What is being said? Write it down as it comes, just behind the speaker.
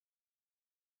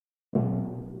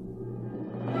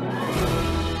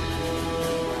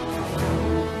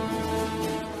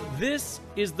This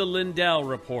is the Lindell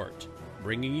Report,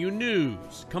 bringing you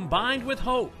news combined with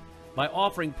hope by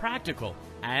offering practical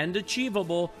and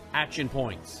achievable action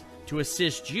points to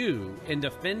assist you in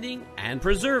defending and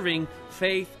preserving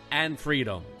faith and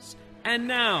freedoms. And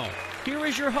now, here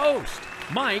is your host,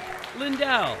 Mike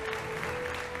Lindell.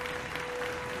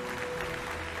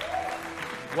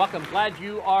 Welcome. Glad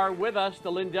you are with us.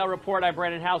 The Lindell Report. I'm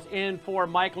Brannon Howse in for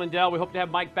Mike Lindell. We hope to have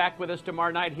Mike back with us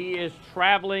tomorrow night. He is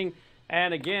traveling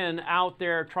and, again, out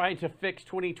there trying to fix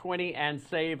 2020 and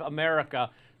save America.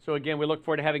 So, again, we look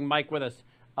forward to having Mike with us,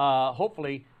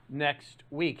 hopefully, next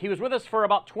week. He was with us for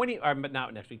about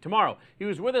tomorrow. He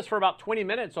was with us for about 20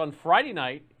 minutes on Friday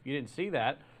night, if you didn't see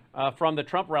that, from the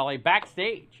Trump rally,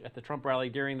 backstage at the Trump rally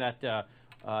during that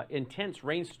intense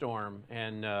rainstorm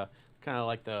and kind of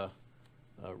like the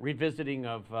revisiting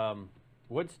of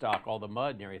Woodstock, all the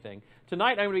mud and everything.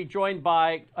 Tonight, I'm going to be joined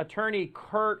by attorney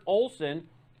Kurt Olson.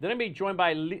 Then I'm going to be joined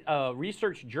by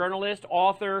research journalist,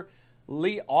 author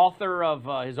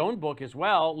of his own book as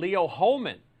well, Leo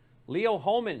Holman.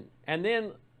 And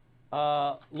then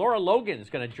Lara Logan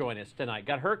is going to join us tonight.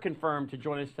 Got her confirmed to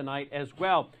join us tonight as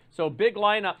well. So big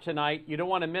lineup tonight. You don't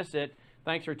want to miss it.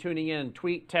 Thanks for tuning in.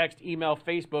 Tweet, text, email,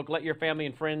 Facebook. Let your family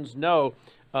and friends know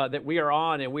that we are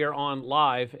on, and we are on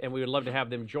live, and we would love to have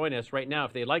them join us right now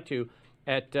if they'd like to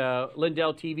at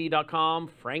lindelltv.com,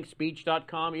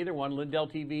 frankspeech.com, either one,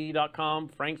 lindelltv.com,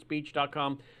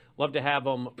 frankspeech.com. Love to have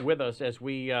them with us as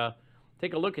we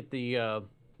take a look at the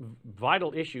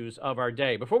vital issues of our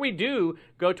day. Before we do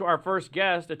go to our first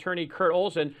guest, attorney Kurt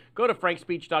Olson, go to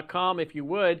frankspeech.com if you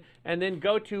would, and then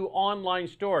go to online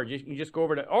store. You just go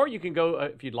over to, or you can go,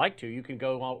 if you'd like to, you can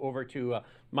go over to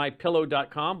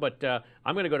mypillow.com, but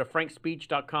I'm going to go to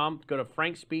frankspeech.com, go to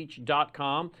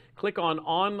frankspeech.com, click on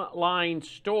online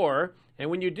store, and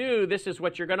when you do, this is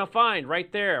what you're going to find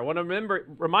right there. I want to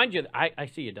remind you, I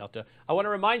see you, Delta. I want to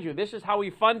remind you, this is how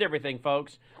we fund everything,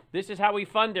 folks. This is how we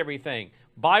fund everything.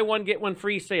 Buy one, get one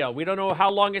free sale. We don't know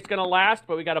how long it's going to last,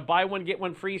 but we got a buy one, get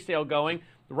one free sale going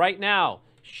right now.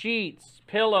 Sheets,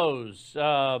 pillows,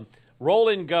 roll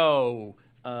and go,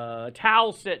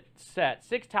 towel set,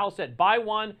 6 towel set. Buy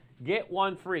one, get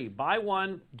one free. Buy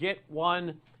one, get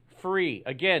one free.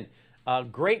 Again,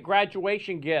 great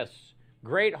graduation gifts,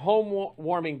 great home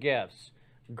warming gifts,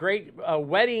 great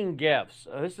wedding gifts.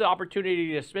 This is an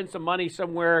opportunity to spend some money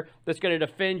somewhere that's going to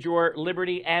defend your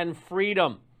liberty and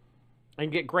freedom and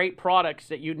get great products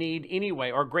that you need anyway,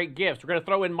 or great gifts. We're going to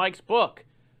throw in Mike's book,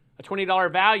 a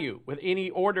 $20 value with any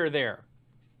order there.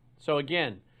 So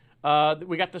again,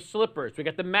 we got the slippers, we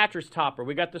got the mattress topper,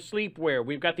 we got the sleepwear,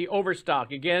 we've got the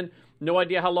overstock. Again, no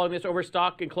idea how long this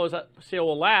overstock and closeout sale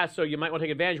will last, so you might want to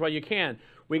take advantage while you can.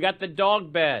 We got the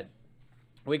dog bed.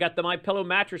 We got the MyPillow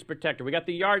mattress protector. We got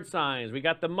the yard signs. We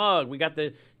got the mug. We got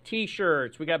the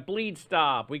T-shirts. We got Bleed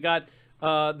Stop. We got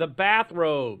the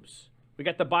bathrobes. We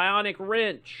got the bionic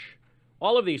wrench.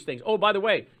 All of these things. Oh, by the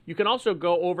way, you can also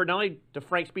go over not only to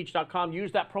frankspeech.com,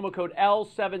 use that promo code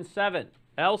L77,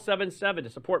 L77 to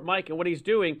support Mike and what he's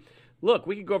doing. Look,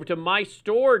 we can go over to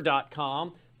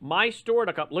mystore.com,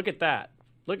 mystore.com. Look at that.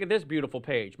 Look at this beautiful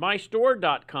page,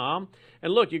 mystore.com.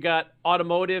 And look, you got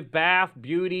automotive, bath,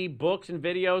 beauty, books and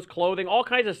videos, clothing, all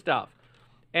kinds of stuff.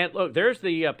 And look, there's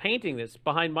the painting that's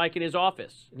behind Mike in his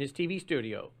office, in his TV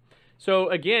studio. So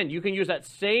again, you can use that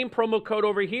same promo code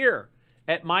over here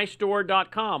at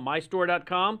mystore.com,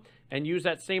 and use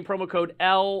that same promo code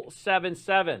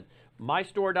L77.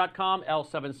 Mystore.com,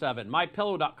 L77.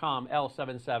 MyPillow.com,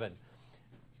 L77.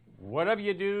 Whatever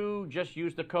you do, just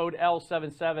use the code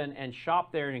L77 and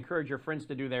shop there and encourage your friends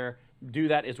to do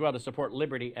that as well to support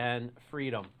liberty and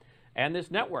freedom. And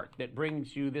this network that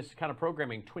brings you this kind of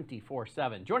programming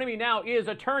 24/7. Joining me now is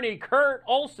attorney Kurt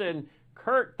Olson.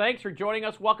 Kurt, thanks for joining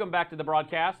us. Welcome back to the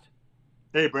broadcast.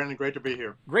 Hey, Brandon, great to be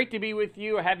here. Great to be with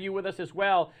you. Have you with us as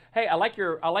well. Hey, I like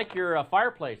your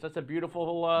fireplace. That's a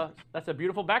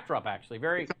beautiful backdrop, actually.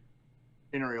 Very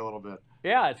scenery a little bit.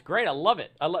 Yeah, it's great. I love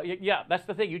it. Yeah, that's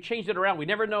the thing. You changed it around. We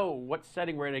never know what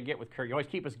setting we're going to get with Kurt. You always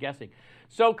keep us guessing.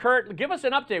 So, Kurt, give us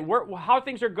an update. How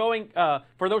things are going.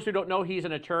 For those who don't know, he's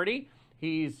an attorney.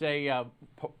 He's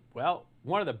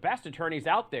one of the best attorneys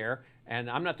out there, and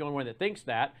I'm not the only one that thinks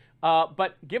that.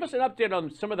 But give us an update on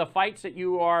some of the fights that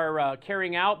you are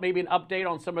carrying out, maybe an update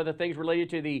on some of the things related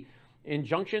to the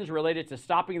injunctions related to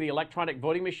stopping the electronic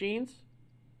voting machines.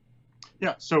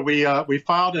 Yeah, so we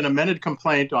filed an amended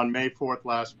complaint on May 4th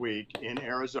last week in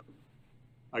Arizona.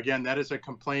 Again, that is a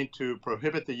complaint to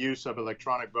prohibit the use of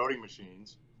electronic voting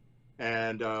machines.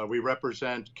 And we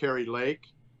represent Carrie Lake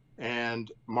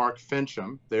and Mark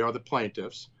Fincham. They are the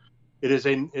plaintiffs.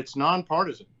 It's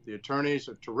nonpartisan. The attorneys,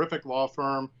 a terrific law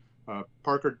firm,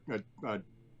 Parker,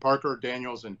 Parker,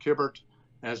 Daniels, and Kibbert,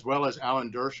 as well as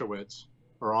Alan Dershowitz,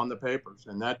 are on the papers.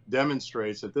 And that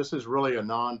demonstrates that this is really a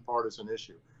nonpartisan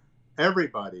issue.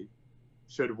 Everybody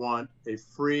should want a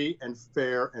free and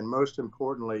fair, and most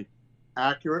importantly,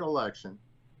 accurate election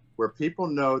where people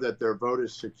know that their vote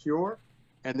is secure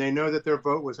and they know that their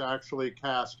vote was actually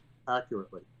cast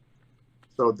accurately.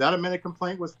 So that amended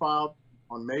complaint was filed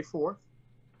on May 4th.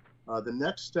 The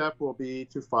next step will be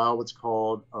to file what's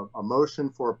called a motion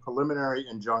for a preliminary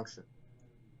injunction.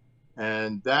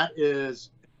 And that is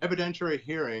an evidentiary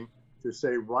hearing to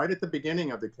say right at the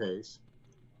beginning of the case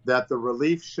that the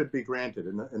relief should be granted,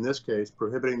 in this case,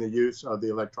 prohibiting the use of the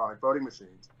electronic voting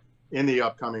machines in the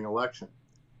upcoming election.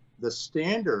 The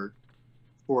standard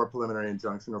for a preliminary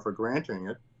injunction, or for granting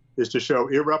it, is to show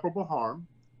irreparable harm,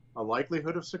 a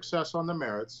likelihood of success on the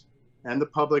merits, and the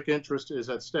public interest is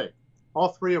at stake, all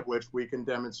three of which we can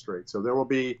demonstrate. So there will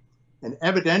be an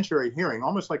evidentiary hearing,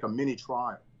 almost like a mini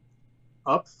trial,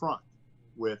 up front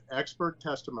with expert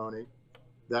testimony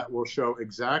that will show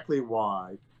exactly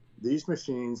why these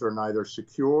machines are neither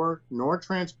secure nor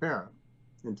transparent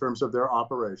in terms of their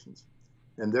operations,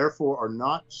 and therefore are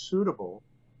not suitable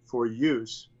for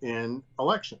use in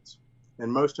elections, and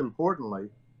most importantly,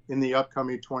 in the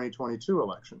upcoming 2022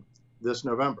 election this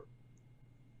November.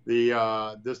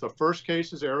 The first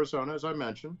case is Arizona, as I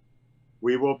mentioned.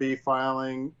 We will be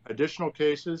filing additional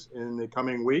cases in the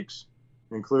coming weeks,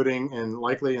 including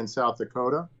likely in South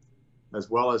Dakota, as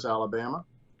well as Alabama,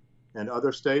 and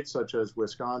other states such as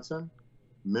Wisconsin,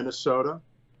 Minnesota,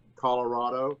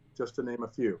 Colorado, just to name a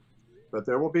few. But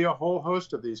there will be a whole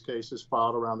host of these cases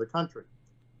filed around the country.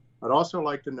 I'd also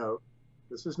like to note,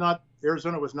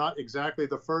 Arizona was not exactly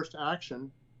the first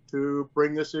action to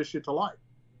bring this issue to light.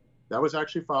 That was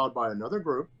actually filed by another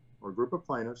group, or group of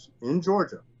plaintiffs, in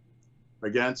Georgia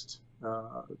against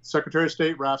Secretary of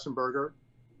State Raffensperger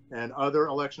and other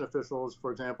election officials,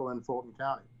 for example, in Fulton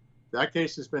County. That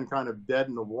case has been kind of dead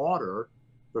in the water.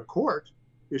 The court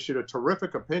issued a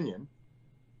terrific opinion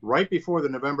right before the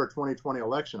November 2020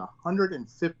 election, a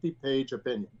 150-page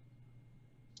opinion,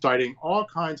 citing all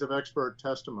kinds of expert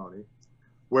testimony,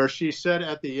 where she said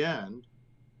at the end,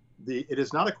 it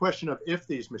is not a question of if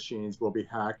these machines will be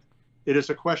hacked, it is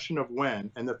a question of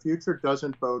when, and the future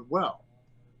doesn't bode well.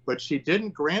 But she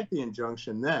didn't grant the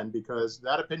injunction then because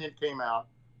that opinion came out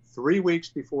 3 weeks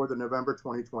before the November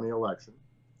 2020 election.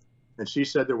 And she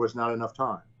said there was not enough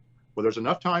time. Well, there's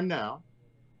enough time now.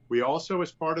 We also,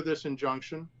 as part of this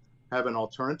injunction, have an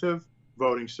alternative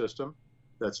voting system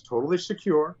that's totally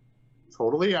secure,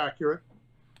 totally accurate.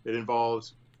 It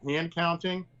involves hand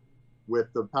counting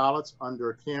with the ballots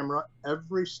under camera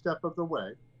every step of the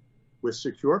way with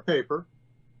secure paper,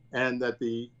 and that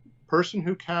the person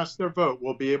who casts their vote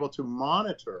will be able to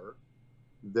monitor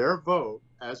their vote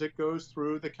as it goes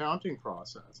through the counting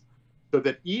process, so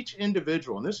that each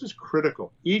individual, and this is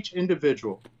critical, each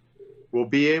individual will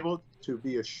be able to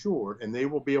be assured, and they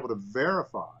will be able to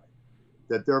verify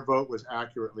that their vote was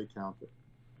accurately counted.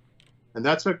 And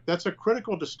that's a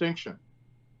critical distinction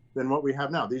than what we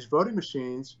have now. These voting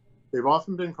machines, they've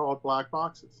often been called black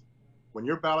boxes. When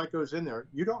your ballot goes in there,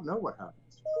 you don't know what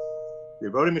happens. The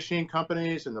voting machine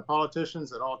companies and the politicians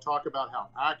that all talk about how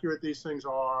accurate these things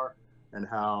are and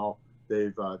how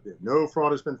no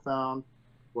fraud has been found.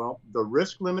 Well, the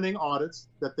risk limiting audits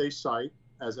that they cite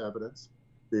as evidence,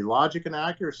 the logic and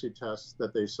accuracy tests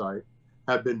that they cite,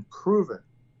 have been proven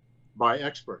by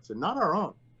experts, and not our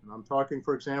own. And I'm talking,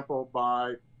 for example,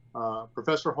 by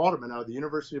Professor Haldeman out of the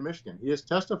University of Michigan. He has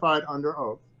testified under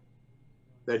oath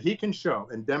that he can show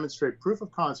and demonstrate proof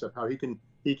of concept how he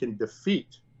can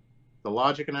defeat the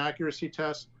logic and accuracy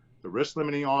tests, the risk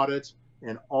limiting audits,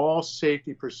 and all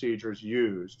safety procedures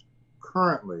used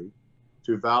currently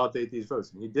to validate these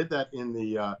votes. And he did that in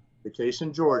the case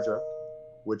in Georgia,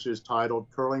 which is titled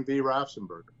Curling v.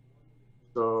 Raffensperger.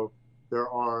 So there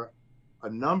are a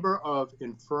number of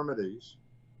infirmities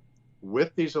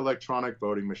with these electronic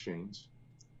voting machines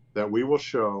that we will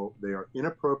show they are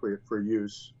inappropriate for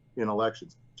use in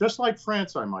elections. Just like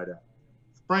France, I might add.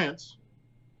 France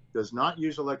does not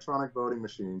use electronic voting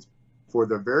machines for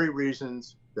the very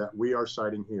reasons that we are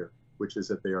citing here, which is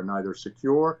that they are neither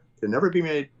secure, can never be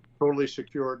made totally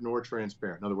secure, nor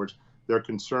transparent. In other words, they're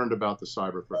concerned about the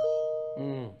cyber threat.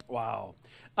 Wow.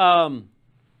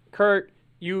 Kurt,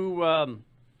 you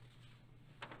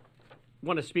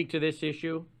want to speak to this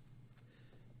issue?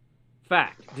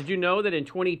 Fact, did you know that in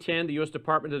 2010, the U.S.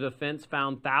 Department of Defense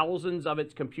found thousands of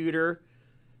its computer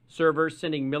servers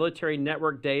sending military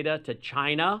network data to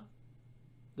China?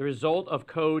 The result of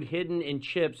code hidden in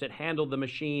chips that handled the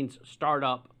machine's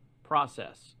startup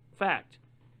process. Fact,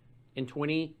 in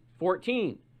 2014,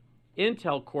 14.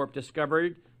 Intel Corp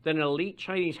discovered that an elite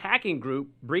Chinese hacking group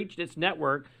breached its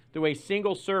network through a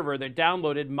single server that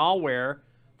downloaded malware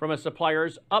from a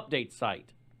supplier's update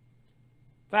site.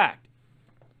 Fact.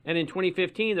 And in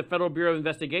 2015, the Federal Bureau of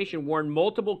Investigation warned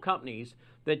multiple companies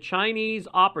that Chinese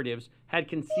operatives had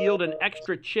concealed an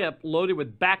extra chip loaded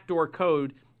with backdoor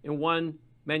code in one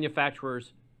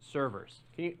manufacturer's servers.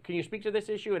 Can you speak to this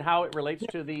issue and how it relates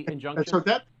to the injunction? And so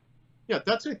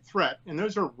that's a threat, and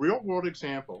those are real-world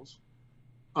examples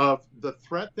of the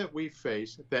threat that we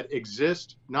face that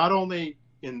exists not only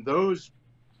in those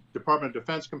Department of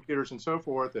Defense computers and so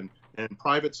forth and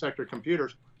private sector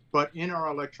computers, but in our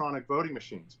electronic voting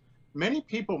machines. Many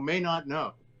people may not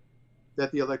know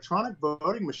that the electronic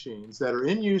voting machines that are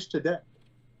in use today,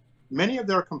 many of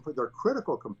their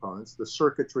critical components, the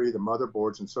circuitry, the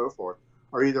motherboards, and so forth,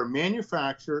 are either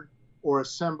manufactured or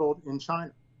assembled in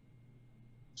China.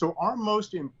 So our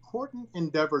most important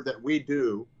endeavor that we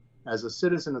do as a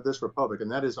citizen of this republic,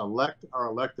 and that is elect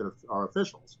our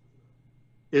officials,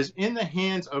 is in the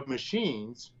hands of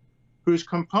machines whose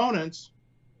components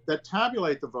that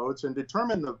tabulate the votes and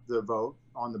determine the vote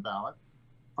on the ballot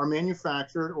are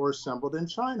manufactured or assembled in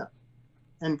China.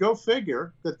 And go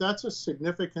figure that that's a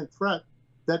significant threat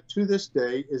that to this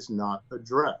day is not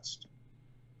addressed.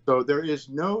 So there is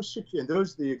no security, and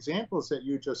the examples that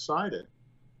you just cited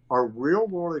are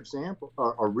real-world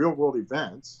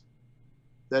events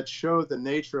that show the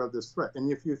nature of this threat.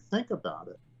 And if you think about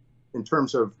it in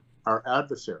terms of our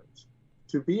adversaries,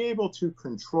 to be able to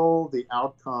control the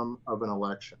outcome of an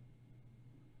election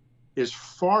is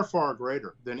far, far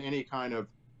greater than any kind of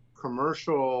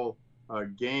commercial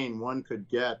gain one could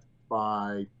get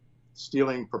by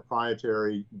stealing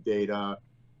proprietary data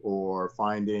or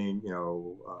finding,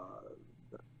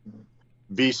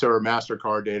 Visa or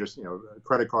MasterCard data,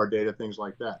 credit card data, things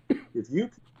like that. If you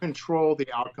can control the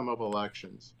outcome of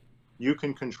elections, you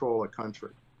can control a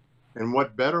country. And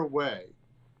what better way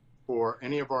for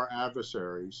any of our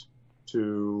adversaries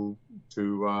to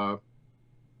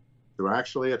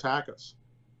actually attack us?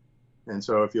 And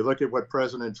so if you look at what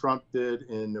President Trump did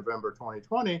in November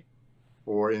 2020,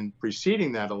 or in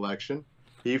preceding that election,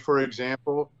 he, for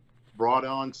example, brought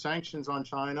on sanctions on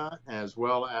China as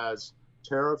well as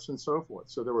tariffs and so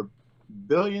forth. So there were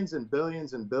billions and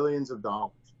billions and billions of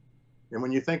dollars. And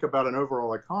when you think about an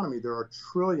overall economy, there are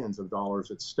trillions of dollars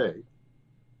at stake,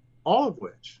 all of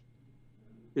which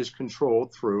is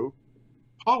controlled through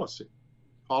policy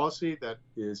that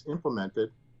is implemented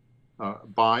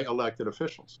by elected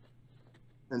officials.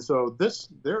 And so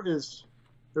there is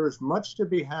much to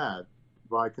be had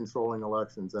by controlling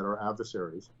elections that our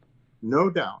adversaries, no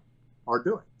doubt, are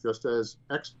doing, just as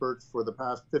experts for the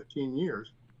past 15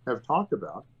 years have talked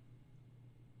about,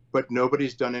 but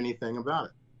nobody's done anything about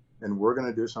it. And we're going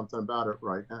to do something about it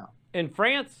right now. In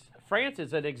France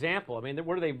is an example. I mean,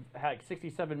 what do they have,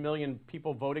 67 million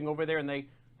people voting over there, and they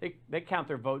count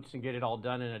their votes and get it all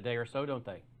done in a day or so, don't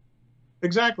they?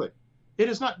 Exactly. It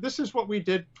is not. This is what we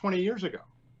did 20 years ago,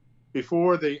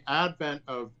 before the advent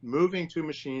of moving to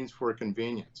machines for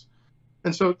convenience.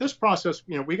 And so this process,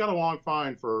 we got along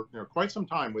fine for quite some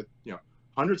time with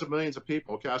hundreds of millions of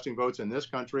people casting votes in this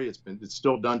country. It's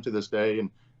still done to this day in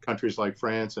countries like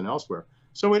France and elsewhere.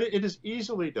 So it is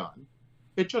easily done.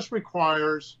 It just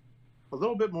requires a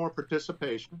little bit more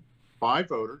participation by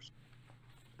voters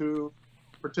to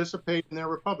participate in their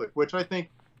republic, which I think,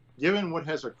 given what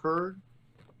has occurred,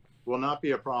 will not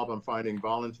be a problem finding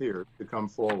volunteers to come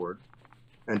forward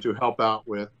and to help out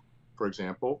with, for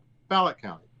example, ballot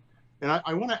counting. And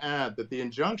I want to add that the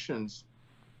injunctions,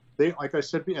 like I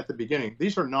said at the beginning,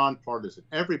 these are nonpartisan.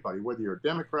 Everybody, whether you're a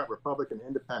Democrat, Republican,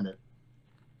 Independent,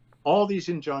 all these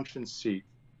injunctions seek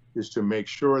is to make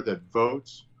sure that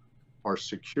votes are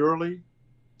securely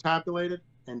tabulated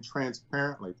and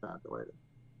transparently tabulated.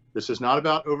 This is not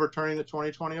about overturning the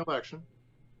 2020 election.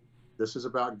 This is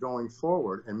about going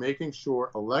forward and making sure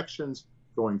elections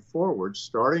going forward,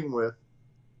 starting with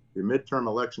the midterm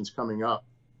elections coming up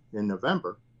in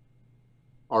November,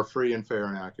 are free and fair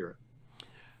and accurate.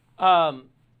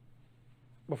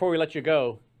 Before we let you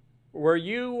go, were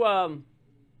you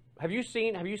have you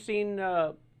seen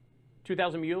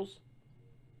 2,000 Mules?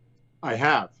 I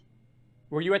have.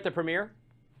 Were you at the premiere?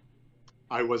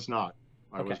 I was not.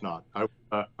 I was not. I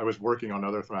was working on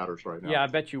other matters right now. Yeah, I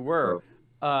bet you were.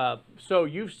 So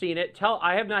you've seen it.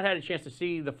 I have not had a chance to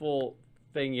see the full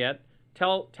thing yet.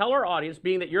 Tell our audience,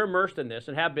 being that you're immersed in this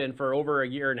and have been for over a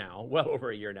year now, well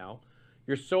over a year now,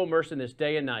 you're so immersed in this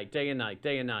day and night, day and night,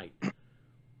 day and night.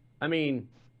 I mean,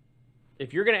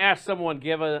 if you're going to ask someone,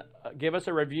 give us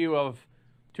a review of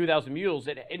 2,000 Mules,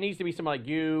 it needs to be someone like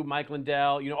you, Mike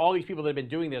Lindell, all these people that have been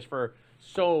doing this for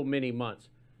so many months.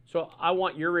 So I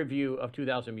want your review of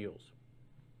 2,000 Mules.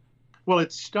 Well,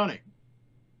 it's stunning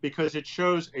because it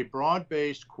shows a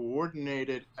broad-based,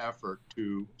 coordinated effort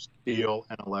to steal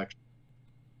an election.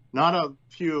 Not a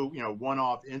few,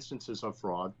 one-off instances of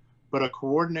fraud, but a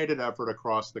coordinated effort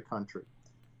across the country.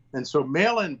 And so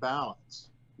mail-in ballots,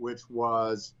 which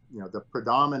was, the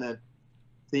predominant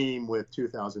theme with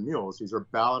 2,000 Mules, these are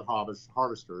ballot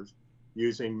harvesters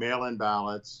using mail-in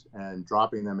ballots and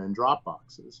dropping them in drop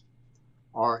boxes,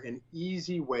 are an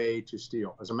easy way to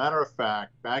steal. As a matter of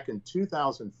fact, back in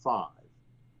 2005,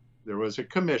 there was a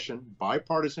commission,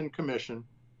 bipartisan commission.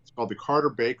 It's called the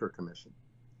Carter-Baker Commission.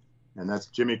 And that's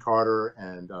Jimmy Carter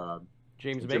and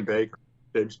James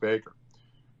Baker.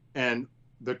 And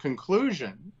the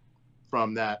conclusion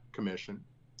from that commission,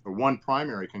 or one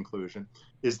primary conclusion,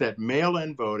 is that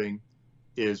mail-in voting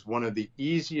is one of the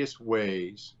easiest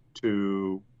ways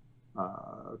to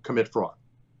commit fraud.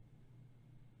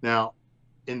 Now,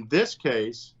 in this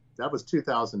case, that was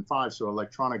 2005, so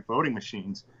electronic voting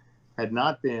machines had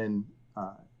not been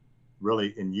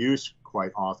really in use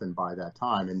quite often by that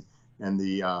time. And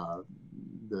the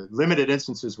limited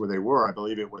instances where they were, I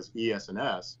believe it was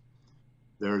ES&S,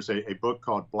 there's a book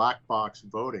called Black Box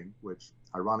Voting, which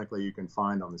ironically you can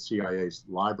find on the CIA's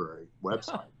library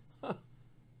website,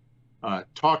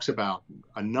 talks about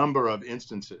a number of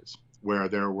instances where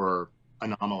there were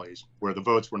anomalies, where the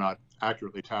votes were not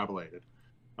accurately tabulated.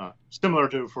 Similar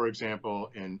to, for example,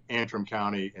 in Antrim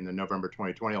County in the November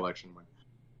 2020 election, when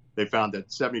they found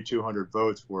that 7,200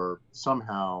 votes were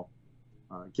somehow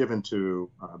given to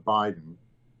Biden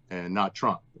and not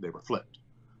Trump. They were flipped.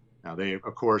 Now, they,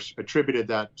 of course, attributed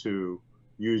that to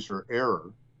user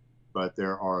error, but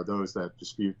there are those that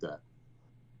dispute that.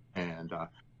 And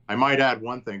I might add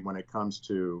one thing when it comes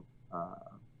to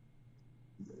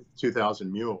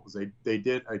 2,000 Mules. They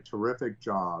did a terrific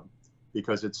job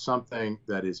because it's something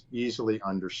that is easily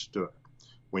understood.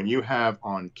 When you have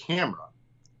on camera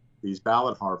these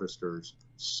ballot harvesters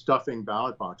stuffing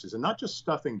ballot boxes, and not just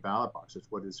stuffing ballot boxes,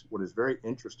 what is very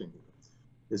interesting here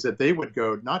is that they would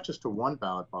go not just to one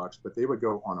ballot box, but they would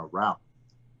go on a route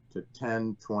to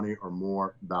 10, 20 or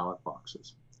more ballot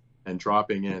boxes and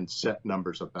dropping in set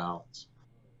numbers of ballots.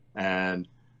 And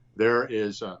there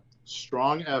is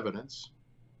strong evidence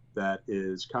that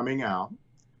is coming out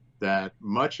that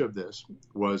much of this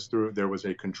was there was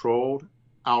a controlled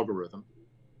algorithm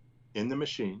in the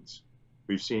machines.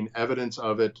 We've seen evidence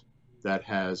of it that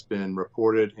has been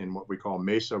reported in what we call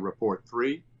MESA Report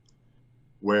 3,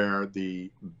 where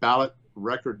the ballot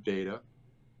record data,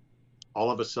 all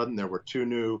of a sudden there were 2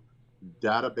 new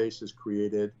databases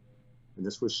created, and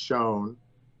this was shown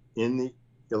in the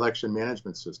election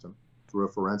management system through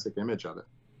a forensic image of it,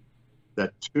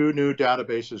 that 2 new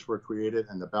databases were created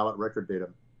and the ballot record data,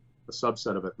 a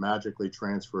subset of it, magically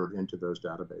transferred into those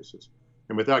databases.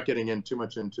 And without getting in too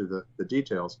much into the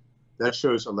details, that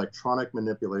shows electronic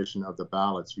manipulation of the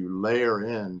ballots. You layer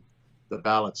in the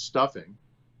ballot stuffing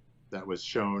that was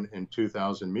shown in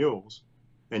 2,000 Mules,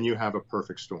 and you have a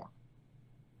perfect storm.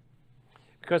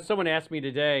 Because someone asked me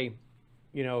today,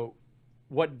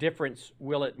 what difference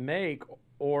will it make,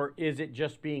 or is it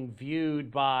just being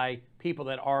viewed by people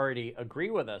that already agree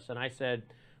with us? And I said,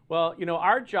 well,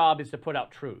 our job is to put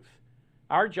out truth.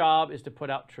 Our job is to put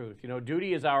out truth.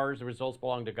 Duty is ours, the results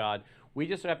belong to God. We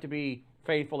just have to be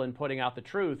faithful in putting out the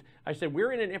truth. I said,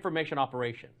 we're in an information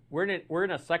operation. We're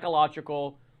in a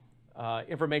psychological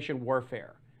information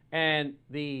warfare. And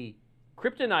the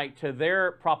kryptonite to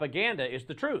their propaganda is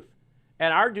the truth.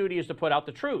 And our duty is to put out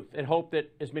the truth and hope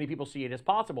that as many people see it as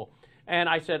possible. And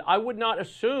I said, I would not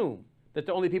assume that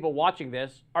the only people watching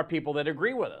this are people that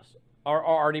agree with us or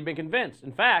already been convinced.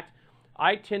 In fact,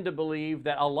 I tend to believe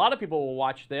that a lot of people will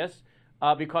watch this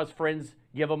because friends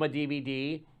give them a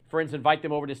DVD, friends invite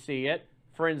them over to see it,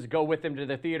 friends go with them to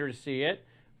the theater to see it.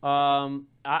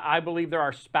 I believe there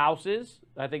are spouses.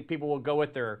 I think people will go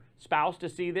with their spouse to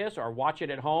see this or watch it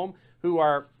at home who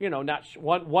are, not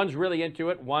one's really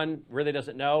into it, one really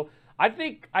doesn't know. I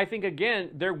think again,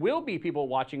 there will be people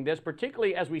watching this,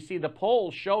 particularly as we see the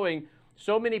polls showing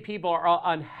so many people are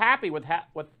unhappy with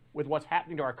what's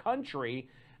happening to our country.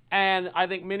 And I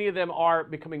think many of them are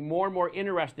becoming more and more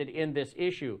interested in this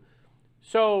issue.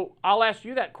 So I'll ask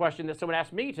you that question that someone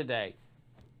asked me today.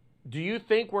 Do you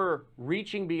think we're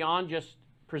reaching beyond just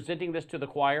presenting this to the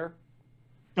choir?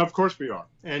 Of course we are.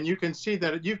 And you can see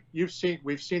that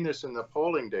we've seen this in the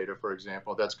polling data, for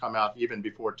example, that's come out even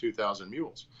before 2,000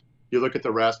 Mules. You look at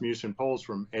the Rasmussen polls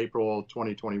from April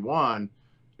 2021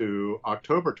 to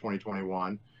October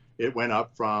 2021, it went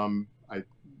up from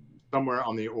somewhere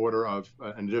on the order of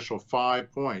an additional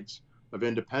 5 points of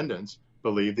independents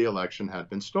believed the election had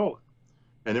been stolen.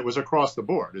 And it was across the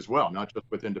board as well, not just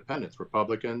with independents,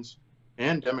 Republicans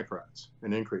and Democrats,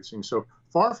 and increasing. So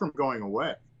far from going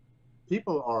away,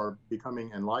 people are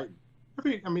becoming enlightened.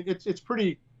 I mean, it's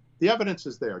pretty, the evidence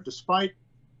is there. Despite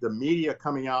the media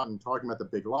coming out and talking about the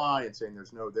big lie and saying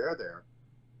there's no there,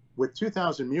 with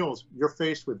 2,000 mules, you're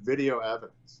faced with video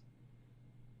evidence.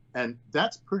 And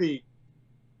that's pretty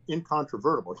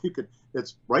incontrovertible.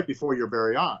 It's right before your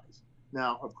very eyes.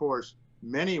 Now, of course,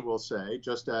 many will say,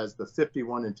 just as the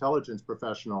 51 intelligence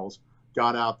professionals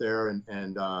got out there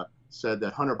and said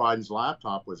that Hunter Biden's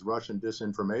laptop was Russian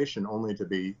disinformation, only to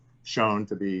be shown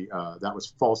to be, that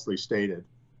was falsely stated,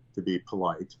 to be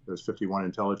polite. Those 51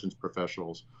 intelligence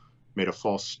professionals made a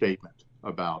false statement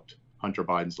about Hunter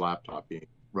Biden's laptop being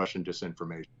Russian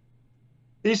disinformation.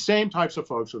 These same types of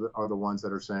folks are the ones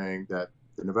that are saying that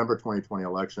the November 2020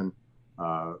 election,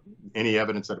 any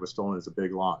evidence that it was stolen is a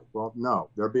big lie. Well, no,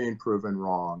 they're being proven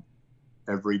wrong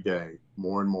every day.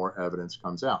 More and more evidence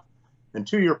comes out. And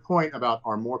to your point about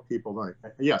are more people learning,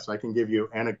 yes, I can give you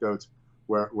anecdotes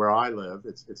where I live.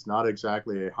 It's not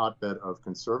exactly a hotbed of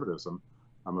conservatism.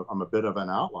 I'm a bit of an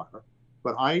outlier,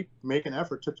 but I make an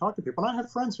effort to talk to people. And I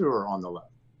have friends who are on the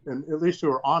left, and at least who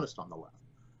are honest on the left.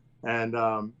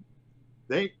 And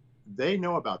they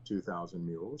know about 2,000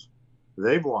 Mules.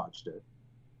 They've watched it,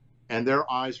 and their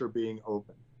eyes are being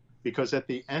opened. Because at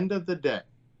the end of the day,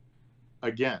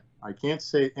 again, I can't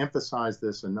emphasize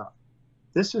this enough.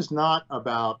 This is not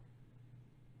about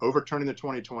overturning the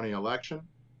 2020 election,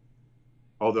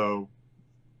 although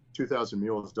 2,000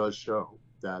 Mules does show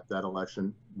that that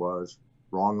election was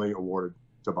wrongly awarded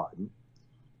to Biden.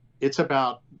 It's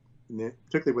about,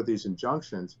 particularly with these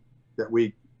injunctions, that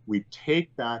we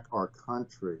take back our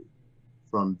country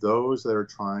from those that are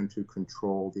trying to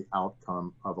control the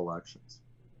outcome of elections.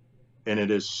 And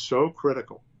it is so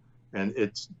critical. And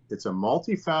it's a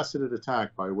multifaceted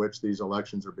attack by which these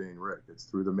elections are being rigged. It's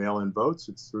through the mail-in votes,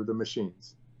 it's through the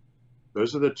machines.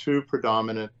 Those are the two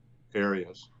predominant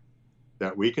areas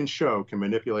that we can show can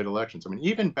manipulate elections. I mean,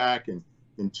 even back in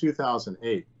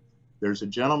 2008, there's a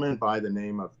gentleman by the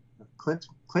name of Clint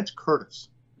Curtis.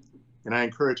 And I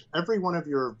encourage every one of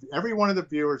the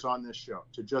viewers on this show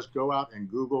to just go out and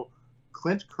Google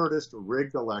Clint Curtis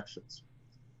rigged elections.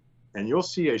 And you'll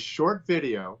see a short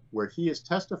video where he is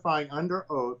testifying under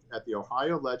oath at the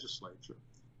Ohio legislature.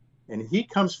 And he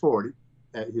comes forward,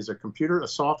 he's a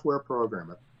software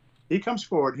programmer. He comes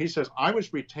forward, he says, I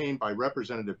was retained by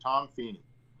Representative Tom Feeney,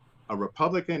 a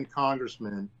Republican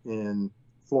congressman in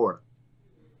Florida,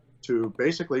 to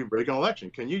basically rig an election.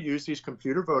 Can you use these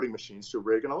computer voting machines to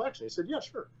rig an election? He said, yeah,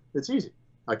 sure, it's easy.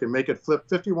 I can make it flip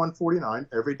 51-49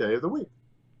 every day of the week.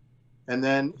 And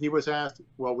then he was asked,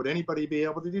 well, would anybody be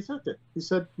able to detect it? He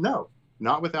said, no,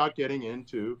 not without getting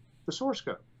into the source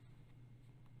code.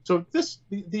 So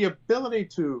the ability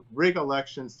to rig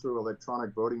elections through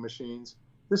electronic voting machines,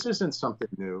 this isn't something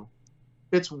new.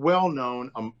 It's well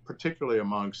known, particularly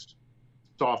amongst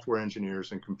software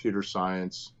engineers and computer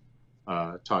science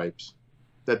types,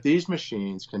 that these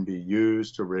machines can be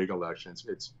used to rig elections.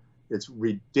 It's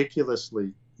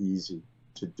ridiculously easy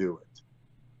to do it.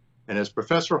 And as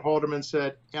Professor Haldeman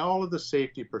said, all of the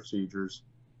safety procedures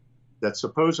that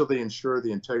supposedly ensure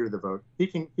the integrity of the vote,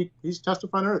 he's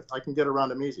testifying on earth. I can get around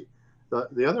them easy.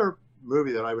 The other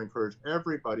movie that I would encourage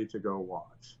everybody to go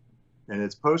watch, and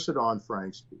it's posted on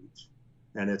Frank's Speech,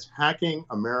 and it's Hacking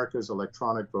America's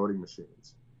Electronic Voting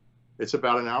Machines. It's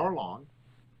about an hour long.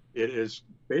 It is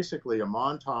basically a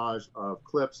montage of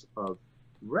clips of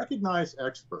recognized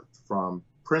experts from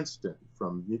Princeton,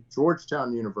 from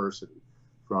Georgetown University,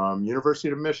 from University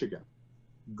of Michigan,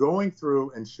 going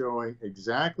through and showing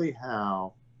exactly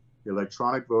how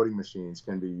electronic voting machines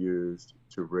can be used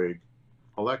to rig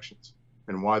elections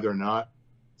and why they're not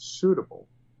suitable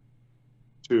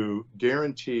to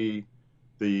guarantee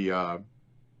the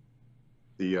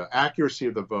accuracy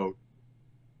of the vote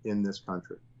in this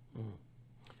country.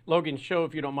 Logan, show,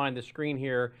 if you don't mind, the screen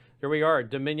here. There we are,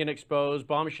 Dominion exposed,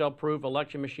 bombshell-proof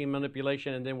election machine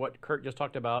manipulation, and then what Kurt just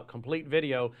talked about, complete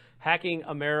video, hacking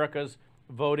America's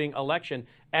voting election.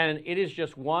 And it is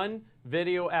just one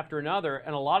video after another,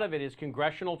 and a lot of it is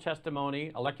congressional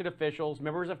testimony, elected officials,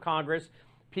 members of Congress,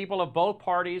 people of both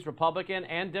parties, Republican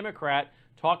and Democrat,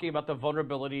 talking about the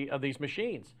vulnerability of these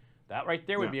machines. That right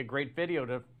there would be a great video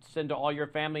to send to all your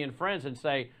family and friends and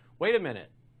say, wait a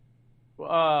minute,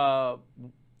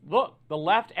 look, the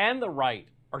left and the right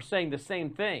are saying the same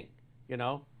thing, you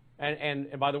know? And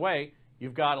by the way,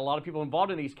 you've got a lot of people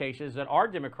involved in these cases that are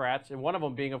Democrats, and one of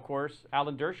them being, of course,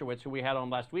 Alan Dershowitz, who we had on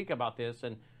last week about this.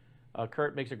 And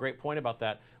Kurt makes a great point about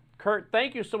that. Kurt,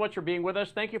 thank you so much for being with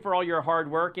us. Thank you for all your hard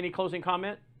work. Any closing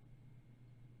comment?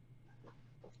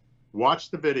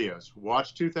 Watch the videos.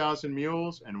 Watch 2000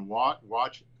 Mules and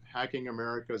watch Hacking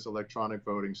America's Electronic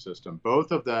Voting System.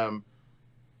 Both of them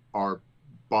are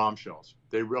bombshells.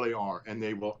 They really are. And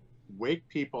they will wake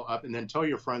people up, and then tell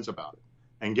your friends about it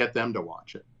and get them to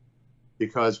watch it.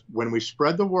 Because when we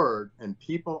spread the word and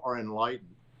people are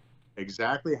enlightened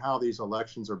exactly how these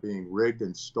elections are being rigged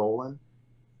and stolen,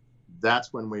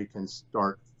 that's when we can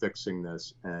start fixing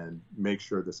this and make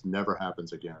sure this never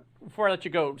happens again. Before I let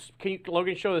you go, can you,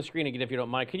 Logan, show the screen again if you don't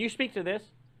mind. Can you speak to this?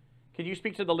 Can you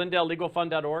speak to the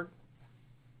LindellLegalFund.org?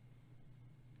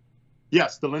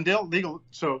 Yes, the Lindell Legal.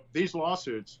 So these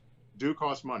lawsuits do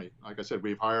cost money. Like I said,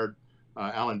 we've hired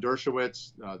Alan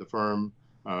Dershowitz, the firm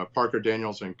Parker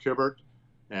Daniels and Kibbert,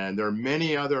 and there are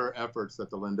many other efforts that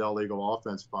the Lindell Legal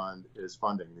Offense Fund is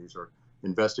funding. These are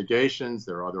investigations,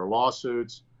 there are other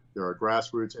lawsuits, there are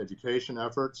grassroots education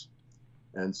efforts,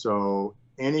 and so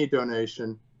any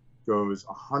donation goes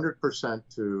 100%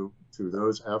 to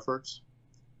those efforts,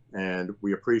 and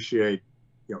we appreciate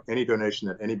any donation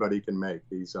that anybody can make.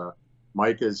 These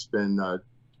Mike has been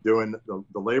doing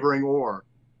the laboring oar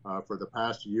for the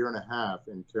past year and a half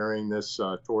in carrying this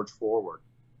torch forward.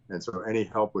 And so any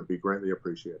help would be greatly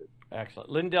appreciated. Excellent.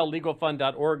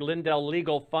 LindellLegalFund.org,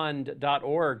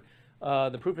 LindellLegalFund.org.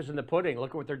 The proof is in the pudding. Look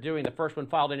at what they're doing. The first one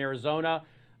filed in Arizona.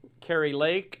 Carrie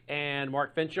Lake and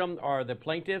Mark Fincham are the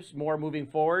plaintiffs. More moving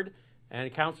forward.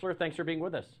 And Counselor, thanks for being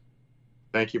with us.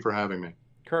 Thank you for having me.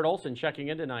 Kurt Olson checking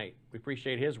in tonight. We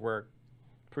appreciate his work.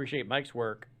 Appreciate Mike's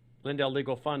work.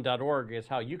 LindellLegalFund.org is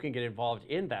how you can get involved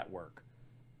in that work.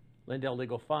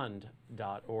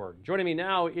 LindellLegalFund.org. Joining me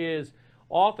now is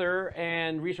author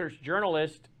and research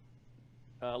journalist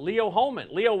Leo Holman.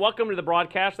 Leo, welcome to the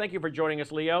broadcast. Thank you for joining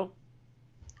us, Leo.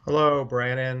 Hello,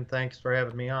 Brannon. Thanks for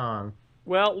having me on.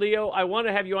 Well, Leo, I want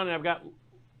to have you on, and I've got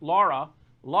Lara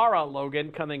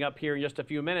Logan coming up here in just a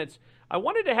few minutes. I'm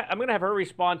going to have her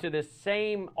respond to this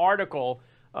same article.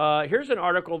 Here's an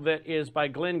article that is by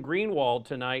Glenn Greenwald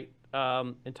tonight,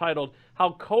 entitled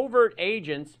 "How Covert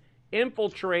Agents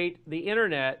Infiltrate the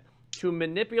Internet to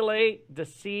Manipulate,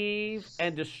 Deceive,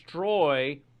 and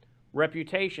Destroy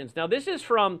Reputations." Now, this is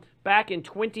from back in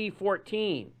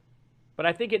 2014, but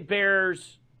I think it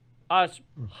bears us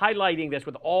highlighting this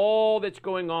with all that's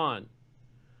going on.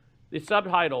 The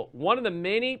subtitle, "One of the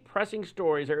many pressing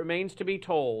stories that remains to be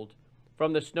told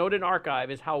from the Snowden archive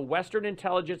is how Western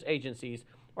intelligence agencies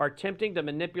are attempting to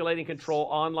manipulate and control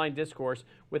online discourse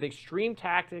with extreme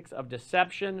tactics of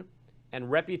deception and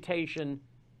reputation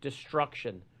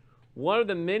destruction. One of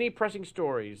the many pressing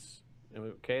stories,"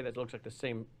 okay, that looks like the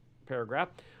same paragraph.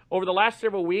 "Over the last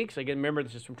several weeks," again, remember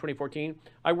this is from 2014,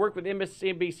 "I worked with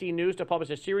NBC News to publish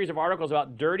a series of articles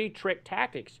about dirty trick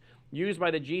tactics used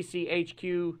by the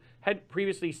GCHQ, had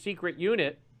previously secret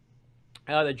unit,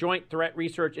 the Joint Threat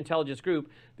Research Intelligence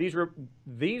Group. These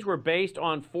were based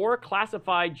on 4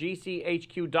 classified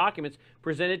GCHQ documents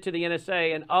presented to the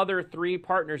NSA and other 3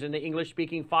 partners in the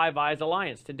English-speaking Five Eyes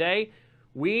Alliance. Today,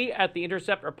 we at The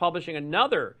Intercept are publishing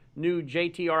another new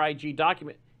JTRIG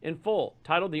document in full,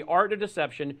 titled The Art of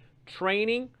Deception,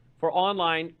 Training for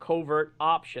Online Covert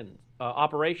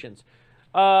Operations."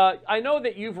 I know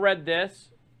that you've read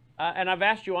this, and I've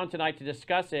asked you on tonight to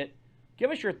discuss it. Give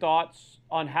us your thoughts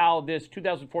on how this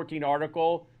 2014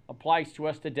 article applies to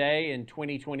us today in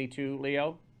 2022,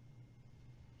 Leo.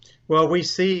 Well, we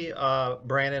see,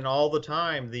 Brannon, all the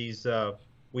time these,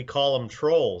 we call them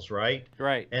trolls, right?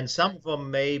 Right. And some of them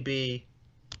may be,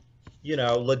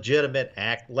 legitimate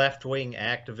left-wing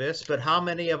activists, but how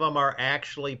many of them are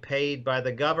actually paid by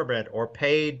the government or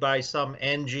paid by some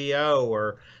NGO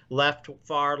or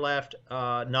far left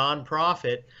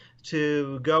nonprofit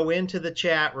to go into the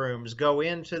chat rooms, go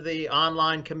into the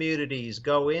online communities,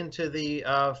 go into the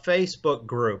Facebook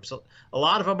groups? A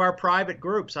lot of them are private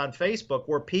groups on Facebook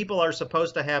where people are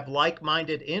supposed to have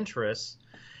like-minded interests,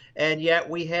 and yet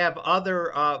we have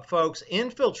other folks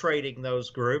infiltrating those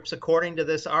groups, according to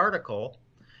this article,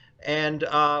 and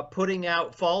putting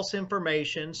out false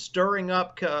information, stirring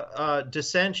up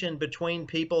dissension between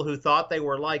people who thought they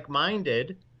were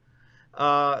like-minded,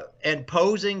 and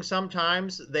posing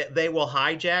sometimes that they will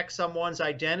hijack someone's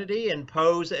identity and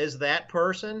pose as that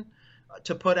person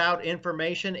to put out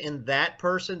information in that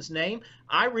person's name.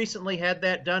 I recently had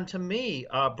that done to me,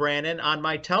 Brannon, on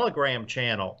my Telegram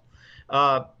channel.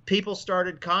 People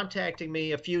started contacting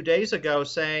me a few days ago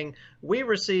saying, "We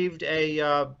received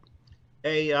a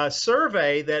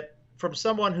survey that from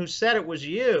someone who said it was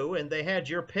you, and they had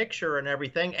your picture and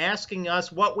everything, asking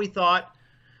us what we thought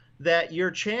that your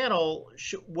channel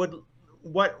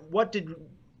what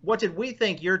did we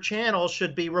think your channel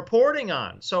should be reporting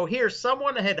on? So here,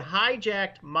 someone had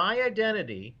hijacked my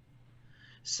identity,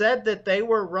 said that they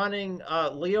were running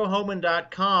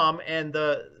leohoman.com and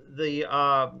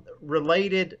the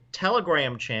related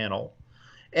Telegram channel,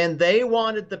 and they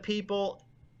wanted the people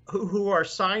who are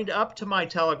signed up to my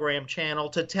Telegram channel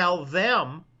to tell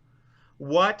them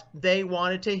what they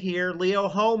wanted to hear Leo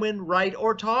Hohmann write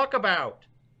or talk about.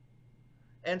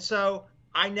 And so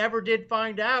I never did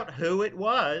find out who it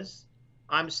was.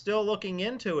 I'm still looking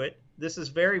into it. This is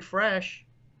very fresh,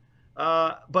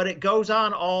 but it goes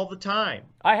on all the time.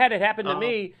 I had it happen to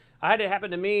me. I had it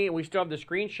happen to me, and we still have the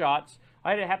screenshots.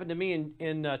 I had it happen to me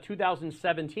in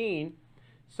 2017.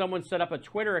 Someone set up a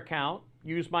Twitter account,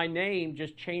 used my name,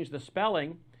 just changed the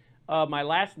spelling of my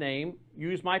last name,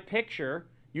 used my picture,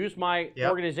 used my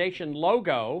organization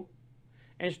logo,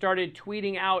 and started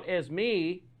tweeting out as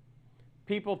me.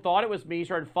 People thought it was me,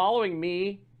 started following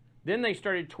me. Then they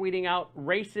started tweeting out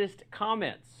racist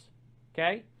comments,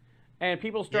 okay? And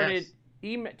people started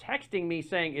texting me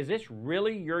saying, is this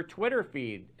really your Twitter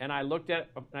feed? And I looked at it,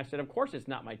 and I said, of course it's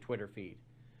not my Twitter feed.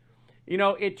 You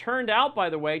know, it turned out, by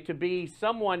the way, to be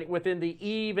someone within the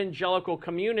evangelical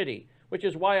community, which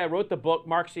is why I wrote the book,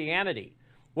 Marxianity.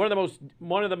 One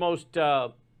of the most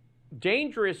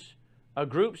dangerous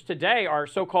groups today are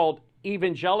so-called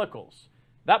evangelicals.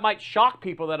 That might shock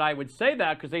people that I would say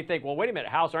that, because they think, well, wait a minute,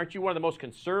 Howse, aren't you one of the most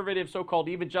conservative so-called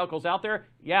evangelicals out there?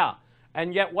 Yeah.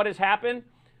 And yet what has happened?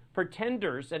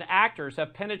 Pretenders and actors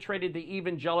have penetrated the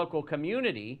evangelical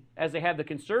community, as they have the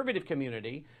conservative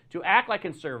community, to act like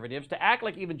conservatives, to act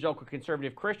like evangelical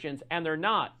conservative Christians, and they're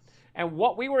not. And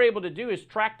what we were able to do is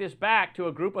track this back to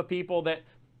a group of people that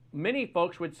many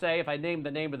folks would say, if I named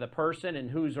the name of the person and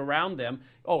who's around them,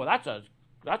 oh, that's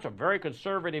a very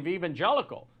conservative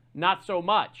evangelical. Not so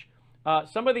much.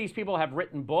 Some of these people have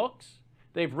written books.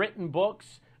 They've written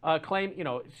books, claim,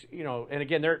 and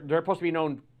again, they're supposed to be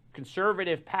known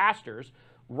conservative pastors,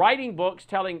 writing books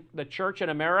telling the church in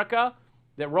America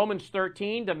that Romans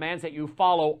 13 demands that you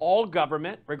follow all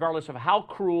government, regardless of how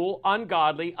cruel,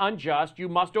 ungodly, unjust, you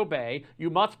must obey, you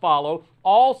must follow.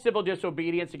 All civil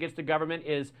disobedience against the government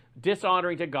is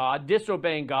dishonoring to God,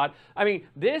 disobeying God. I mean,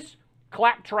 this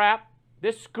claptrap,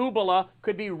 this scubala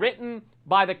could be written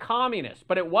by the communists,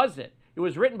 but it wasn't. It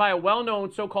was written by a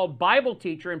well-known so-called Bible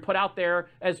teacher and put out there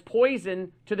as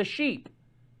poison to the sheep.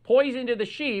 Poison to the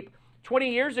sheep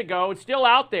 20 years ago. It's still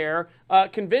out there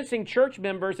convincing church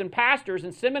members and pastors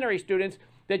and seminary students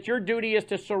that your duty is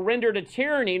to surrender to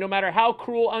tyranny no matter how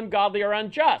cruel, ungodly, or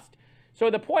unjust. So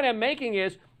the point I'm making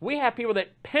is we have people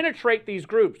that penetrate these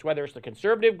groups, whether it's the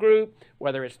conservative group,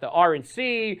 whether it's the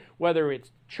RNC, whether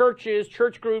it's churches,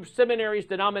 church groups, seminaries,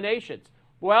 denominations.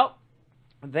 Well,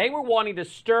 they were wanting to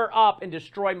stir up and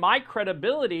destroy my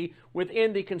credibility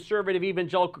within the conservative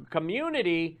evangelical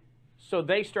community, so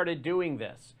they started doing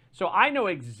this. So I know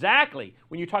exactly,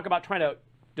 when you talk about trying to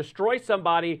destroy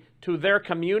somebody to their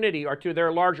community or to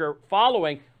their larger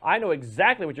following, I know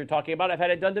exactly what you're talking about. I've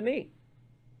had it done to me.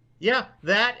 Yeah,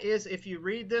 that is, if you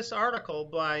read this article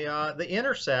by The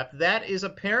Intercept, that is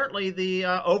apparently the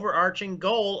overarching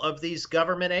goal of these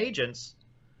government agents.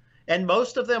 And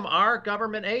most of them are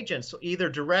government agents, either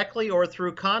directly or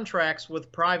through contracts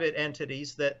with private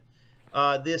entities that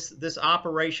this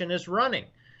operation is running.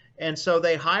 And so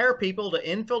they hire people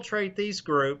to infiltrate these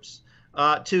groups,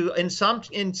 to in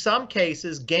some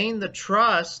cases gain the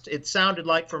trust. It sounded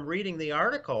like from reading the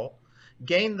article,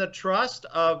 gain the trust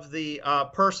of the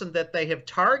person that they have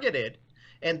targeted,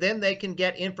 and then they can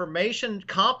get information,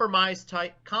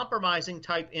 compromising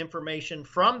type information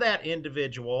from that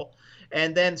individual,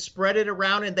 and then spread it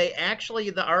around. And they actually,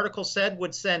 the article said,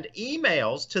 would send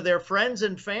emails to their friends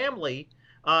and family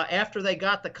after they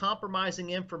got the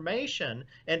compromising information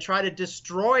and try to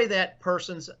destroy that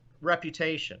person's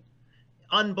reputation.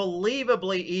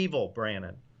 Unbelievably evil,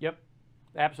 Brannon. Yep,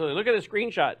 absolutely. Look at the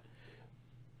screenshot.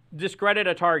 Discredit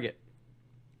a target.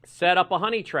 Set up a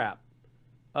honey trap.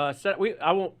 I'm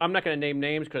not going to name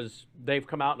names because they've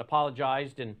come out and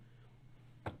apologized and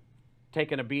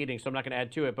taken a beating, so I'm not going to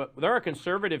add to it. But there are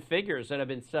conservative figures that have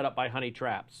been set up by honey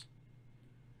traps.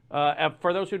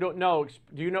 For those who don't know,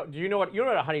 do you know what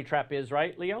a honey trap is,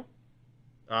 right, Leo?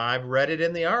 I've read it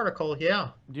in the article.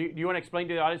 Yeah. Do you want to explain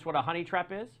to the audience what a honey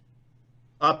trap is?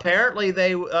 Apparently,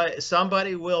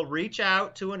 somebody will reach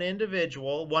out to an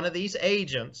individual, one of these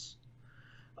agents,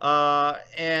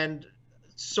 and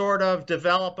sort of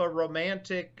develop a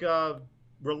romantic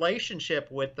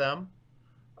relationship with them.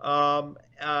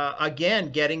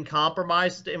 Again, getting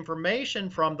compromised information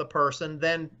from the person,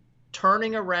 then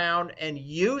turning around and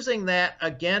using that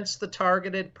against the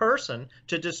targeted person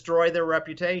to destroy their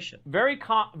reputation. Very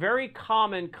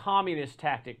common communist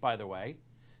tactic, by the way.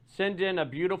 Send in a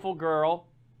beautiful girl.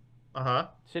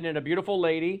 Send in a beautiful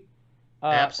lady.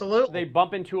 Absolutely. They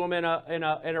bump into them in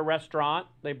a restaurant.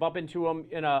 They bump into them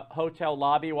in a hotel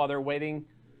lobby while they're waiting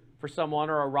for someone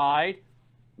or a ride.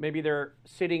 Maybe they're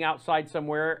sitting outside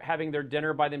somewhere having their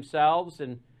dinner by themselves,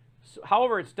 and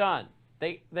however it's done,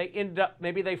 they end up,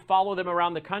 maybe they follow them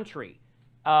around the country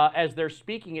as they're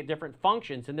speaking at different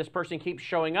functions, and this person keeps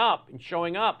showing up and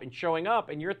showing up and showing up,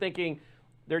 and you're thinking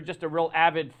they're just a real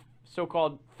avid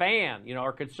so-called fan,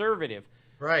 or conservative.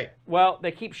 Right. Well,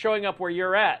 they keep showing up where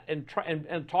you're at and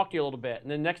talk to you a little bit,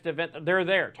 and the next event they're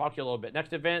there, talk to you a little bit.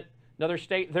 Next event, another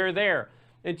state, they're there.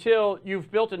 Until you've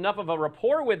built enough of a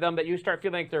rapport with them that you start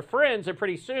feeling like they're friends, and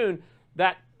pretty soon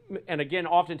that, and again,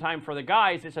 oftentimes for the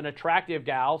guys, it's an attractive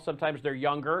gal. Sometimes they're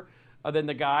younger than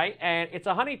the guy, and it's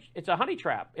a honey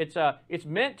trap. It's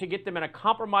meant to get them in a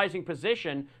compromising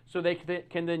position so they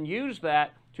can then use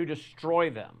that to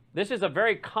destroy them. This is a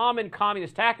very common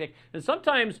communist tactic, and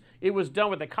sometimes it was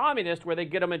done with the communists where they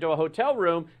get them into a hotel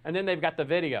room and then they've got the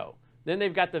video.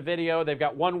 They've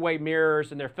got one-way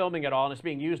mirrors, and they're filming it all, and it's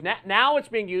being used. Now it's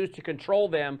being used to control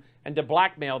them and to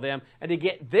blackmail them and to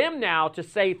get them now to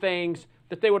say things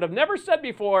that they would have never said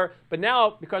before, but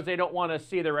now because they don't want to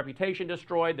see their reputation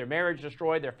destroyed, their marriage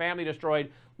destroyed, their family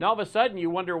destroyed, now all of a sudden you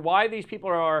wonder why these people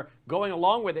are going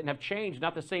along with it and have changed,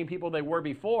 not the same people they were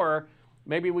before.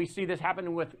 Maybe we see this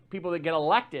happening with people that get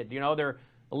elected. They're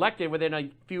elected within a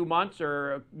few months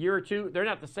or a year or two. They're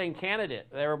not the same candidate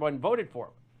that everyone voted for.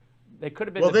 They could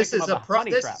have been the victim of a honey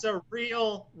trap. This is a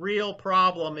real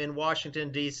problem in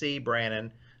Washington, D.C.,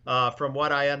 Brannon. From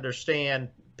what I understand,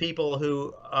 people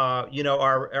who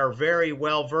are very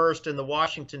well versed in the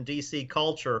Washington, D.C.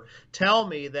 culture tell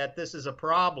me that this is a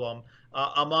problem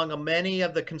among many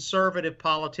of the conservative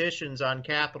politicians on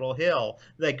Capitol Hill.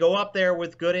 They go up there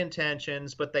with good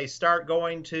intentions, but they start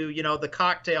going to, the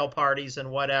cocktail parties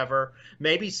and whatever.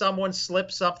 Maybe someone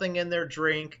slips something in their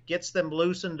drink, gets them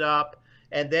loosened up,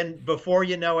 and then before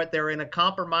you know it, they're in a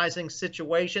compromising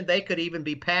situation. They could even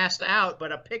be passed out,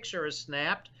 but a picture is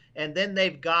snapped, and then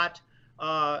they've got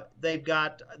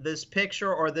this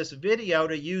picture or this video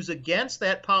to use against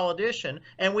that politician,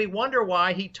 and we wonder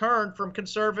why he turned from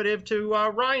conservative to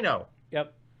rhino.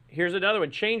 Yep. Here's another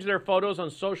one. Change their photos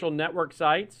on social network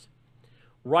sites.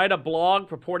 Write a blog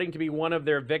purporting to be one of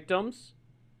their victims.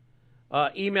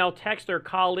 Email, text their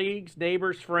colleagues,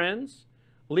 neighbors, friends.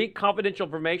 Leak confidential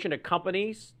information to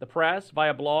companies, the press,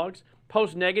 via blogs.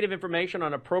 Post negative information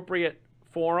on appropriate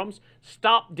forums.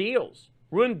 Stop deals.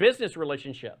 Ruin business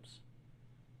relationships.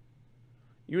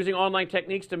 Using online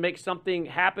techniques to make something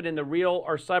happen in the real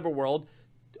or cyber world.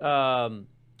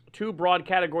 Two broad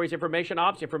categories: information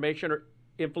ops, information or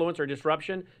influence or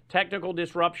disruption, technical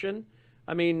disruption.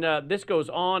 I mean, this goes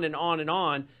on and on and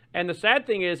on. And the sad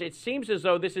thing is, it seems as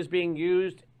though this is being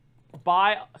used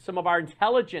by some of our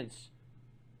intelligence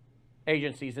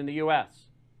agencies in the U.S.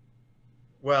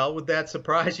 Well, would that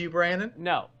surprise you, Brannon?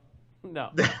 No.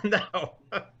 No.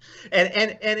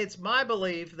 And it's my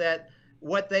belief that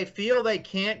what they feel they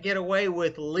can't get away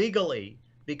with legally,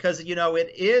 because,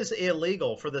 it is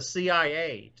illegal for the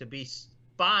CIA to be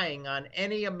spying on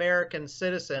any American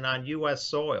citizen on U.S.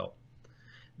 soil.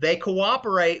 They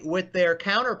cooperate with their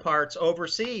counterparts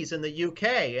overseas in the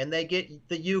UK, and they get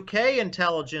the UK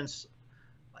intelligence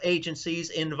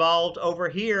agencies involved over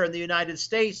here in the United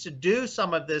States to do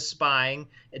some of this spying,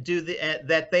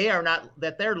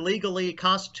 that they're legally,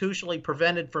 constitutionally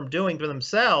prevented from doing for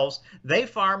themselves. They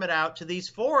farm it out to these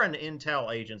foreign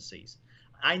intel agencies.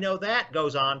 I know that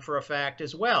goes on for a fact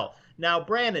as well. Now,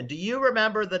 Brannon, do you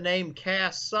remember the name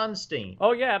Cass Sunstein?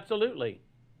 Oh yeah, absolutely.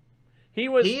 He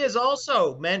is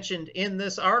also mentioned in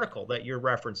this article that you're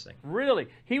referencing. Really?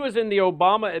 He was in the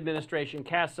Obama administration,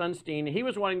 Cass Sunstein. He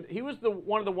was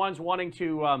one of the ones wanting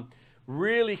to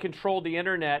really control the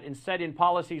internet and set in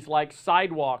policies like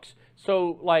sidewalks.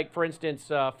 So, like, for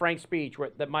instance, Frank Speech,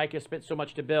 that Mike has spent so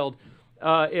much to build.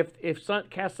 If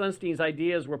Cass Sunstein's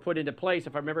ideas were put into place,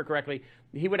 if I remember correctly,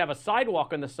 he would have a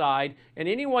sidewalk on the side, and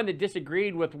anyone that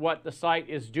disagreed with what the site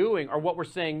is doing or what we're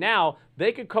saying now,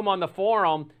 they could come on the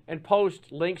forum and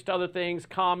post links to other things,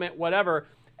 comment, whatever,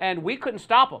 and we couldn't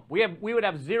stop them. We would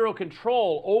have zero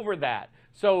control over that.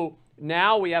 So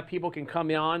now we have people can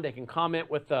come on, they can comment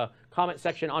with the comment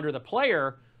section under the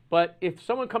player. But if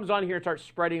someone comes on here and starts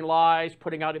spreading lies,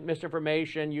 putting out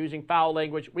misinformation, using foul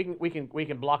language, we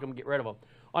can block them and get rid of them.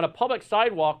 On a public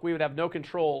sidewalk, we would have no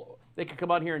control. They could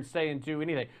come on here and say and do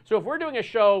anything. So if we're doing a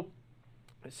show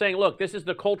saying, look, this is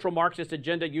the cultural Marxist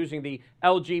agenda using the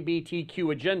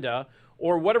LGBTQ agenda,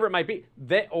 or whatever it might be,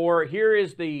 or here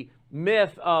is the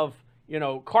myth of, you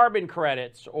know, carbon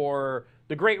credits or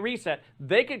the Great Reset.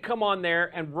 They could come on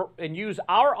there and use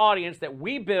our audience that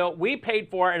we built, we paid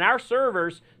for, and our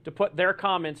servers to put their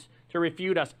comments to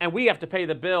refute us, and we have to pay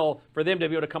the bill for them to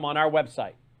be able to come on our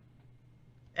website.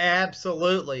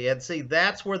 Absolutely. And see,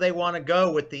 that's where they want to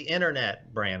go with the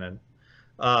internet, Brannon.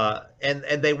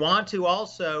 And they want to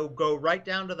also go right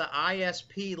down to the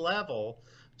ISP level,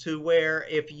 to where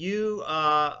if you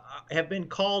have been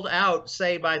called out,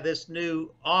 say, by this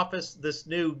new office, this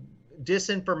new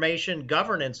disinformation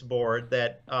governance board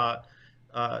that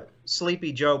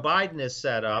Sleepy Joe Biden has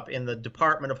set up in the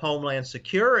Department of Homeland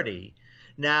Security.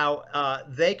 Now,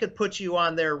 they could put you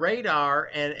on their radar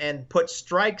and put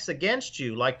strikes against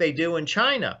you like they do in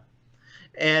China.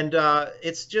 And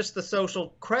it's just the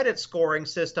social credit scoring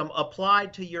system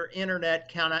applied to your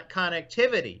internet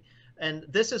connectivity. And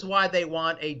this is why they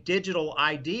want a digital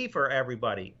ID for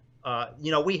everybody.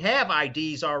 You know, we have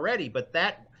IDs already, but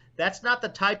that's not the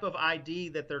type of ID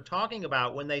that they're talking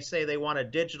about when they say they want a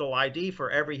digital ID for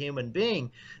every human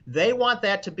being. They want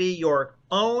that to be your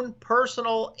own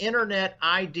personal internet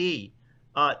ID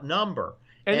number.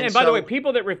 And by the way,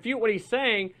 people that refute what he's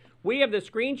saying, we have the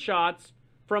screenshots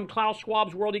from Klaus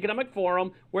Schwab's World Economic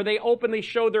Forum where they openly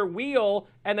show their wheel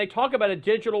and they talk about a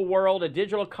digital world, a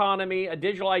digital economy, a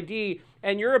digital ID,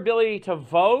 and your ability to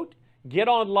vote, get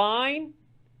online,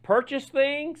 purchase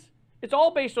things. It's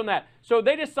all based on that. So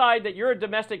they decide that you're a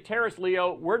domestic terrorist,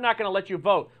 Leo. We're not going to let you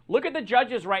vote. Look at the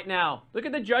judges right now. Look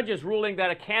at the judges ruling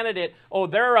that a candidate, oh,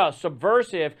 they're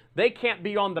subversive. They can't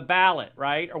be on the ballot,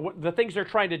 right? Or what, the things they're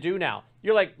trying to do now.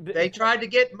 You're like, they tried to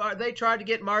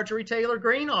get Marjorie Taylor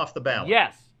Greene off the ballot.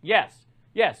 Yes, yes,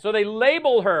 yes. So they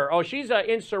label her. Oh, she's an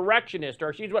insurrectionist,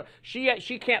 or she's what?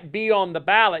 She can't be on the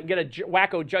ballot and get a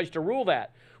wacko judge to rule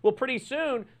that. Well, pretty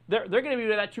soon, they're going to be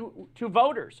that to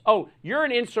voters. Oh, you're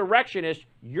an insurrectionist.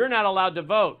 You're not allowed to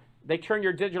vote. They turn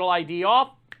your digital ID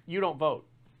off. You don't vote.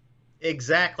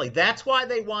 Exactly. That's why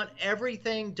they want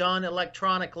everything done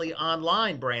electronically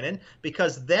online, Brannon,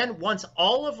 because then once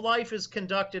all of life is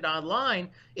conducted online,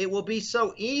 it will be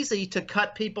so easy to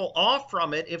cut people off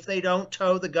from it if they don't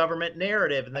toe the government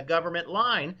narrative and the government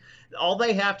line. All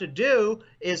they have to do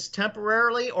is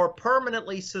temporarily or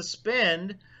permanently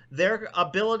suspend their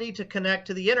ability to connect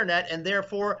to the internet, and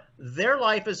therefore their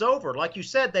life is over. Like you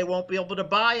said, they won't be able to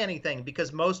buy anything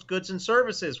because most goods and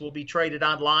services will be traded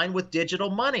online with digital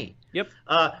money. Yep.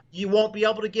 You won't be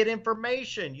able to get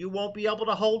information. You won't be able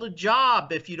to hold a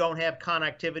job if you don't have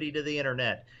connectivity to the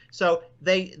internet. So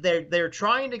they're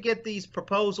trying to get these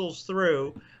proposals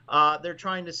through. They're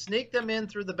trying to sneak them in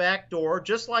through the back door,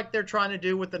 just like they're trying to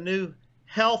do with the new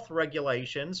health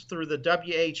regulations through the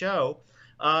WHO.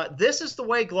 This is the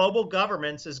way global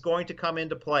governance is going to come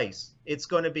into place. It's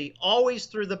going to be always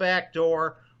through the back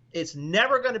door. It's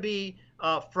never going to be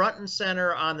front and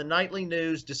center on the nightly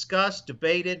news, discussed,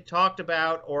 debated, talked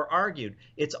about, or argued.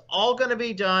 It's all going to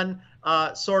be done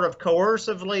sort of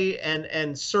coercively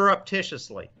and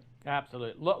surreptitiously.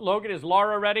 Absolutely. Logan, is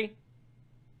Lara ready?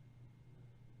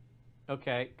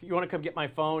 Okay. You want to come get my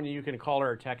phone and you can call her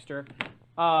or text her?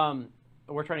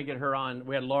 We're trying to get her on.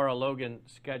 We had Lara Logan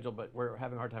scheduled, but we're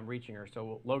having a hard time reaching her.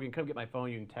 So Logan, come get my phone.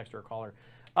 You can text her or call her.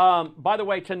 By the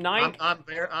way, tonight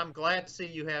I'm glad to see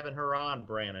you having her on,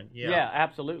 Brannon. Yeah,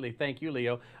 absolutely. Thank you,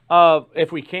 Leo.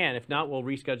 If we can, if not, we'll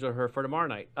reschedule her for tomorrow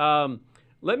night.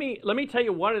 Let me tell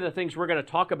you one of the things we're going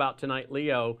to talk about tonight,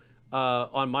 Leo,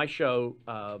 on my show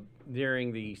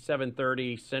during the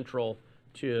 7:30 Central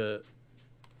to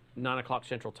 9 o'clock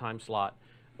Central time slot.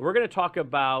 We're going to talk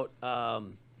about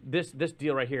this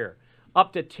deal right here.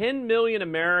 Up to 10 million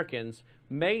Americans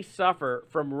may suffer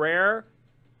from rare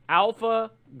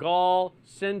alpha-gal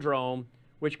syndrome,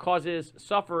 which causes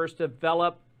sufferers to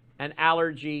develop an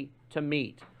allergy to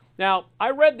meat. Now, I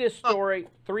read this story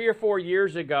 3 or 4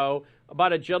 years ago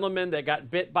about a gentleman that got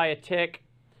bit by a tick.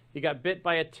 He got bit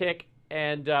by a tick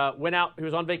and went out. He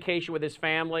was on vacation with his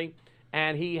family,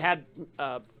 and he had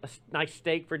a nice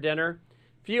steak for dinner.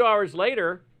 A few hours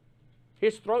later,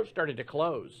 his throat started to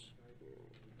close.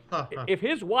 If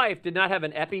his wife did not have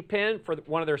an EpiPen for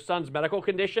one of their son's medical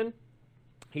condition,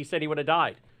 he said he would have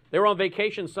died. They were on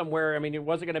vacation somewhere. I mean, it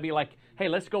wasn't going to be like, hey,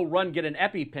 let's go get an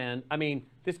EpiPen. I mean,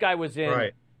 this guy was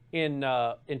in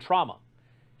trauma.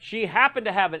 She happened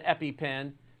to have an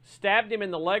EpiPen, stabbed him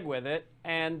in the leg with it,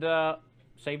 and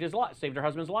saved his life, saved her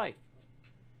husband's life.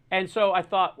 And so I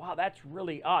thought, wow, that's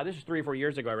really odd. This is 3 or 4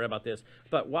 years ago I read about this.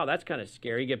 But wow, that's kind of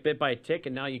scary. You get bit by a tick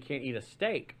and now you can't eat a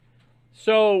steak.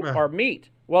 So, or meat.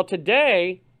 Well,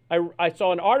 today, I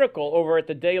saw an article over at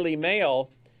the Daily Mail,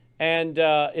 and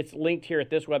it's linked here at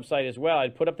this website as well.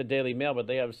 I'd put up the Daily Mail, but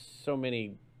they have so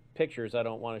many pictures I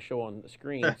don't want to show on the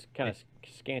screen. It's kind of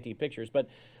scanty pictures. But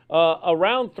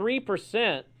around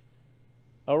 3%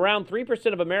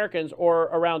 of Americans, or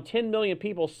around 10 million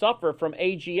people, suffer from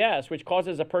AGS, which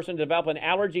causes a person to develop an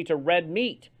allergy to red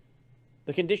meat.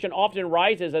 The condition often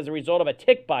rises as a result of a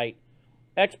tick bite.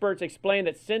 Experts explain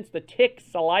that since the tick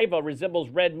saliva resembles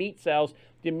red meat cells,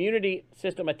 the immunity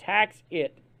system attacks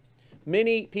it.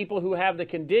 Many people who have the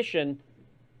condition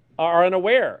are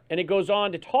unaware. And it goes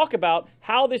on to talk about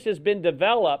how this has been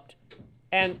developed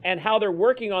and how they're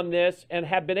working on this and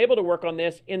have been able to work on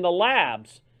this in the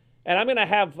labs. And I'm going to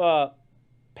have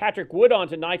Patrick Wood on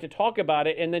tonight to talk about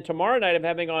it. And then tomorrow night I'm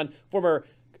having on former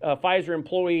Pfizer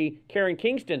employee Karen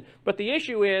Kingston. But the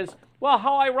issue is, well,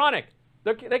 how ironic.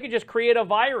 They could just create a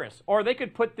virus, or they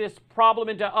could put this problem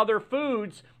into other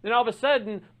foods, and all of a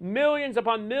sudden, millions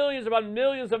upon millions upon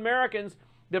millions of Americans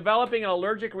developing an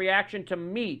allergic reaction to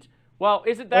meat. Well,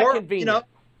 isn't that convenient? You know,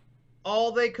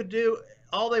 all they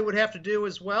would have to do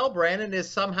as well, Brannon, is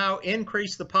somehow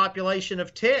increase the population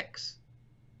of ticks.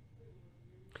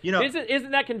 You know,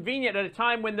 isn't that convenient at a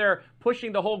time when they're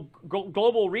pushing the whole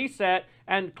global reset,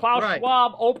 and Klaus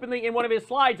Schwab openly in one of his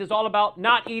slides is all about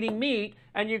not eating meat,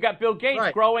 and you've got Bill Gates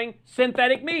growing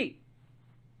synthetic meat.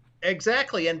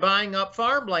 Exactly, and buying up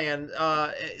farmland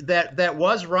that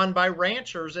was run by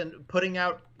ranchers and putting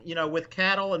out, you know, with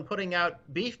cattle and putting out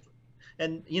beef,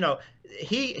 and you know,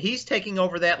 he's taking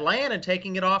over that land and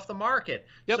taking it off the market.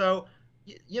 Yep. So,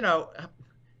 you know,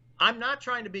 I'm not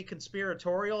trying to be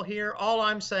conspiratorial here. All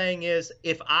I'm saying is,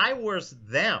 if I was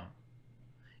them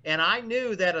and I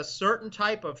knew that a certain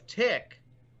type of tick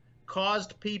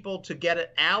caused people to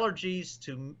get allergies,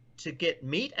 to get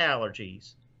meat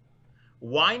allergies,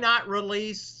 why not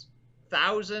release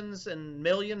thousands and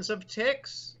millions of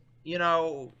ticks, you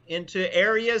know, into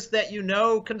areas that, you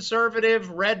know, conservative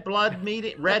red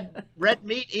meat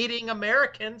eating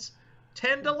Americans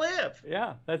tend to live?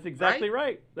 Yeah, that's exactly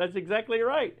right. That's exactly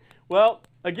right. Well,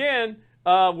 again,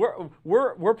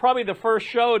 we're probably the first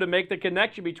show to make the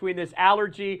connection between this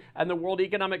allergy and the World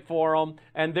Economic Forum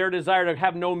and their desire to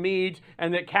have no meat,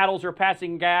 and that cattle are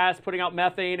passing gas, putting out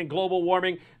methane, and global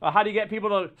warming. How do you get people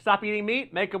to stop eating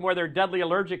meat? Make them where they're deadly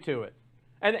allergic to it.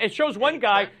 And it shows one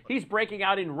guy, he's breaking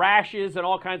out in rashes and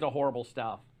all kinds of horrible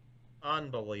stuff.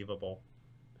 Unbelievable.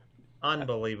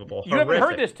 Unbelievable. You haven't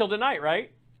heard this till tonight,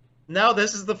 right? No,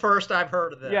 this is the first I've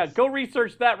heard of this. Yeah, go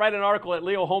research that. Write an article at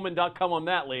leohoman.com on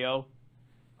that, Leo.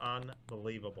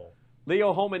 Unbelievable.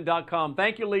 leohoman.com.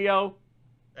 Thank you, Leo.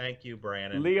 Thank you,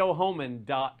 Brannon.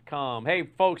 leohoman.com. Hey,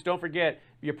 folks, don't forget,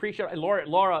 if you appreciate,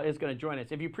 Lara is going to join us.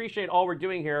 If you appreciate all we're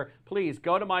doing here, please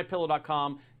go to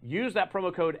mypillow.com. Use that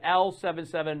promo code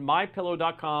L77,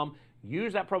 mypillow.com.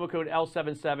 Use that promo code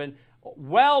L77.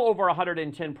 Well over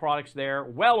 110 products there.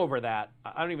 Well over that.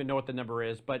 I don't even know what the number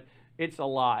is, but it's a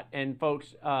lot. And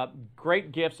folks,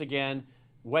 great gifts again.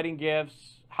 Wedding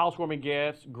gifts, housewarming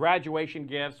gifts, graduation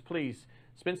gifts. Please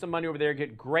spend some money over there,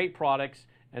 get great products,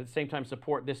 and at the same time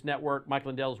support this network, Mike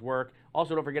Lindell's work.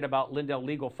 Also, don't forget about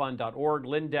LindellLegalFund.org,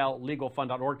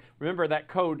 LindellLegalFund.org. Remember that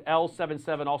code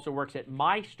L77 also works at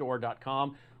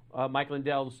mystore.com, Mike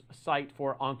Lindell's site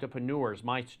for entrepreneurs,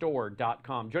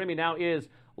 mystore.com. Joining me now is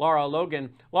Lara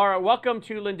Logan. Lara, welcome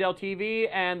to Lindell TV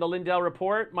and the Lindell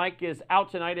Report. Mike is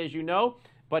out tonight, as you know,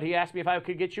 but he asked me if I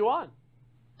could get you on.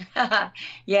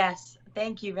 Yes,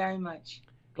 thank you very much.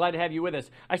 Glad to have you with us.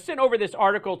 I sent over this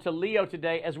article to Leo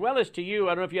today, as well as to you. I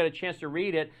don't know if you had a chance to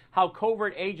read it, how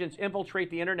covert agents infiltrate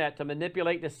the internet to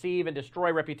manipulate, deceive, and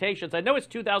destroy reputations. I know it's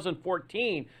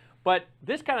 2014, but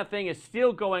this kind of thing is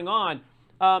still going on.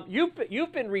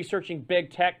 You've been researching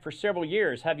big tech for several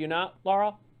years, have you not,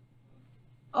 Lara?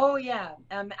 Oh, yeah,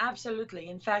 absolutely.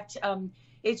 In fact,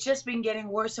 it's just been getting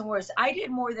worse and worse. I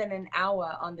did more than an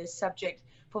hour on this subject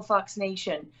for Fox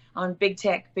Nation on Big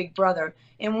Tech, Big Brother.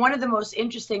 And one of the most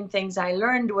interesting things I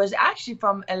learned was actually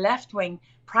from a left-wing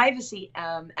privacy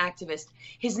activist.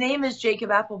 His name is Jacob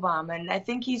Appelbaum, and I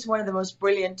think he's one of the most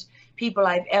brilliant people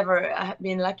I've ever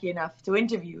been lucky enough to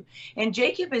interview. And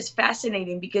Jacob is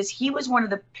fascinating because he was one of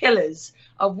the pillars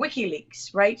of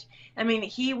WikiLeaks, right? I mean,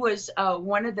 he was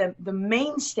one of the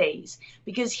mainstays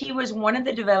because he was one of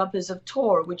the developers of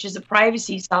Tor, which is a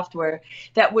privacy software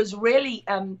that was really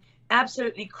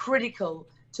absolutely critical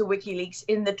to WikiLeaks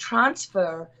in the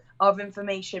transfer of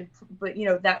information, but you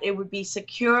know, that it would be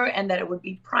secure and that it would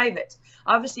be private.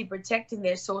 Obviously, protecting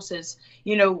their sources,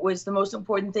 you know, was the most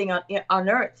important thing on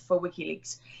earth for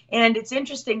WikiLeaks. And it's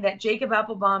interesting that Jacob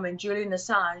Appelbaum and Julian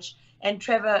Assange and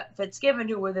Trevor Fitzgibbon,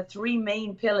 who were the three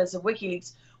main pillars of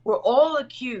WikiLeaks, were all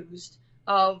accused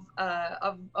of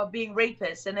being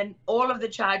rapists, and then all of the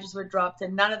charges were dropped,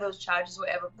 and none of those charges were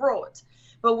ever brought.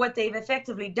 But what they've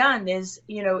effectively done is,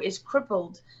 is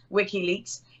crippled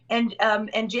WikiLeaks. And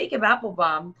Jacob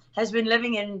Appelbaum has been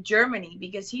living in Germany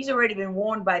because he's already been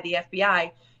warned by the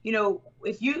FBI.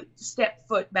 If you step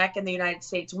foot back in the United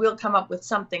States, we'll come up with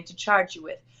something to charge you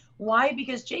with. Why?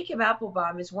 Because Jacob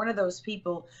Appelbaum is one of those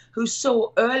people who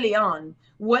saw early on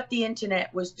what the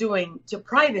internet was doing to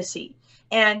privacy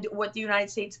and what the United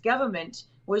States government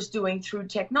was doing through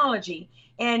technology.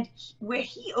 And where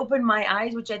he opened my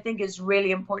eyes, which I think is really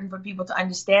important for people to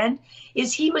understand,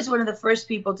 is he was one of the first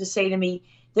people to say to me,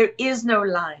 there is no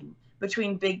line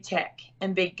between big tech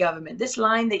and big government. This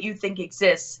line that you think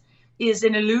exists is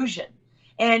an illusion.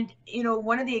 And,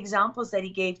 one of the examples that he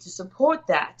gave to support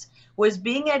that was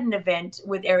being at an event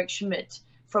with Eric Schmidt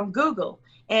from Google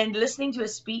and listening to a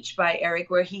speech by Eric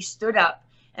where he stood up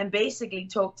and basically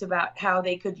talked about how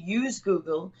they could use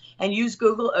Google and use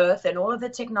Google Earth and all of the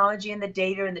technology and the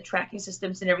data and the tracking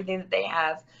systems and everything that they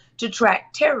have to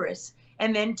track terrorists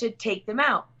and then to take them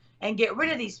out and get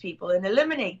rid of these people and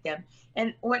eliminate them.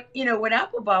 And when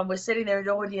Appelbaum was sitting there in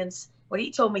the audience, what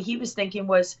he told me he was thinking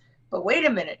was, but wait a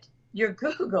minute, you're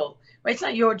Google, right? It's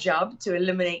not your job to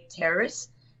eliminate terrorists.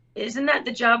 Isn't that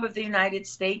the job of the United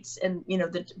States and,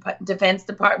 the Defense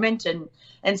Department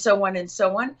and so on and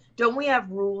so on? Don't we have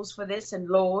rules for this and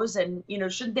laws and,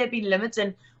 shouldn't there be limits?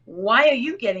 And why are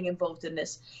you getting involved in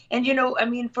this? And,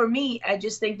 for me, I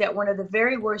just think that one of the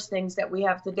very worst things that we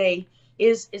have today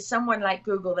is someone like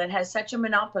Google that has such a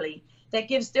monopoly that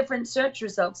gives different search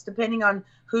results depending on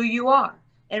who you are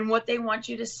and what they want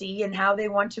you to see and how they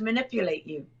want to manipulate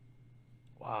you.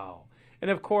 Wow.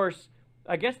 And of course,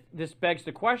 I guess this begs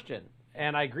the question,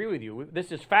 and I agree with you,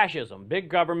 this is fascism. Big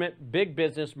government, big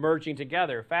business merging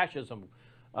together. Fascism,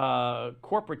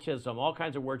 corporatism, all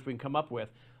kinds of words we can come up with.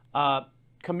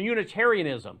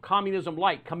 Communitarianism,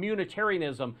 communism-like.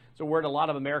 Communitarianism is a word a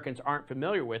lot of Americans aren't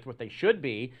familiar with, what they should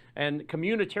be. And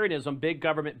communitarianism, big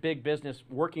government, big business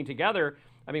working together.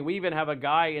 I mean, we even have a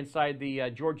guy inside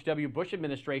the George W. Bush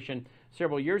administration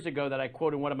several years ago that I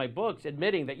quote in one of my books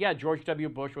admitting that, yeah, George W.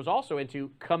 Bush was also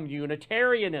into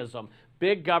communitarianism,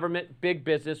 big government, big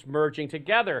business merging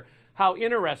together. How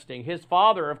interesting. His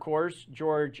father, of course,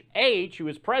 George H., who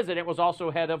was president, was also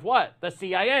head of what? The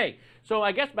CIA. So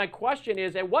I guess my question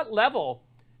is, at what level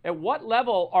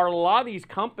are a lot of these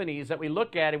companies that we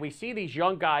look at and we see these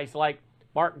young guys like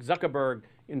Mark Zuckerberg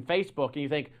in Facebook, and you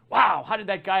think, wow, how did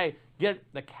that guy get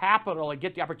the capital and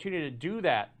get the opportunity to do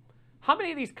that? How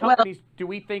many of these companies do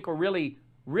we think are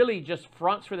really just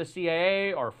fronts for the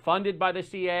CIA or funded by the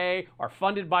CIA or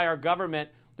funded by our government?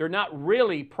 They're not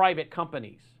really private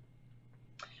companies.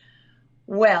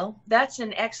 Well, that's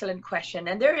an excellent question.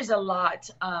 And there is a lot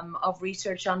of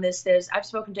research on this. I've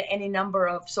spoken to any number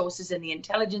of sources in the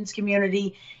intelligence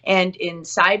community and in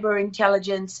cyber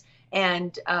intelligence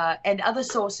and other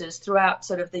sources throughout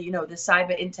sort of the, the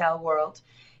cyber intel world.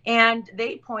 And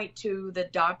they point to the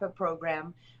DARPA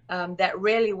program that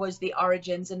really was the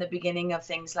origins and the beginning of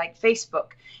things like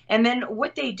Facebook. And then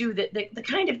what they do, the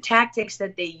kind of tactics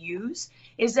that they use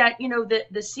is that,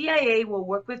 the CIA will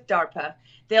work with DARPA.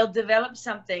 They'll develop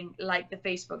something like the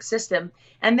Facebook system,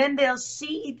 and then they'll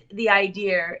seed the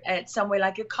idea at somewhere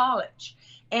like a college,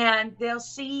 and they'll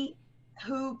see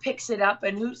who picks it up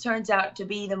and who turns out to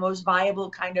be the most viable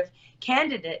kind of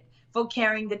candidate for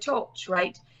carrying the torch,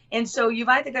 right? And so you've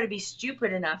either got to be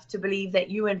stupid enough to believe that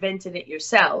you invented it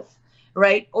yourself,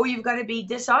 right? Or you've got to be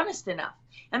dishonest enough.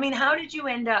 I mean, how did you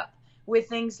end up with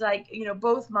things like,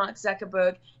 both Mark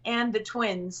Zuckerberg and the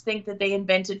twins think that they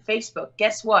invented Facebook?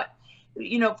 Guess what?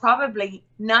 Probably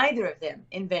neither of them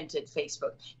invented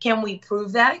Facebook. Can we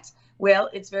prove that? Well,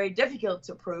 it's very difficult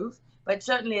to prove, but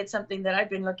certainly it's something that I've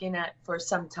been looking at for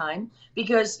some time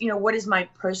because, what is my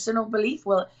personal belief?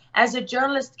 Well, as a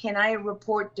journalist, can I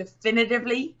report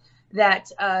definitively that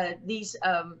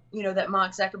that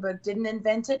Mark Zuckerberg didn't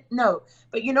invent it? No,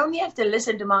 but you only have to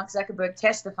listen to Mark Zuckerberg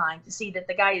testifying to see that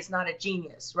the guy is not a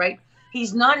genius, right?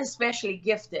 He's not especially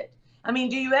gifted. I mean,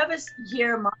 do you ever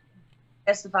hear Mark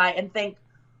testify and think,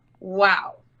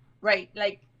 wow, right?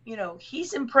 Like,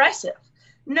 he's impressive.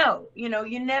 No,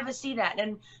 you never see that.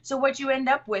 And so what you end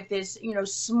up with is,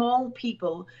 small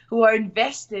people who are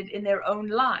invested in their own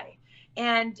lie.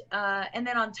 And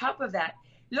then on top of that,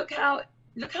 look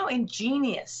how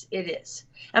ingenious it is.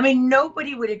 I mean,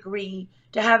 nobody would agree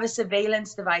to have a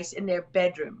surveillance device in their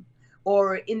bedroom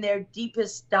or in their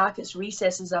deepest, darkest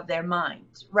recesses of their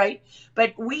mind, right?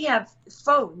 But we have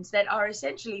phones that are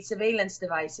essentially surveillance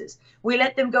devices. We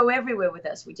let them go everywhere with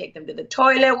us. We take them to the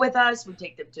toilet with us. We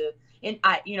take them to,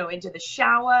 into the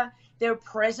shower. They're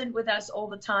present with us all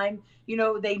the time.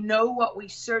 They know what we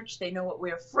search. They know what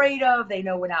we're afraid of. They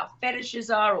know what our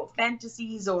fetishes are, or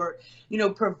fantasies, or,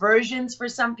 perversions for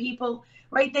some people,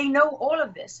 right? They know all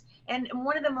of this. And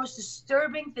one of the most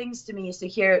disturbing things to me is to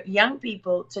hear young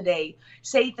people today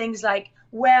say things like,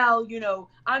 well,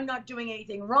 I'm not doing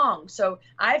anything wrong, so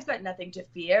I've got nothing to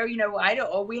fear.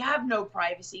 We have no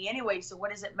privacy anyway, so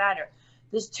what does it matter?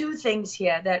 There's two things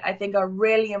here that I think are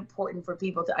really important for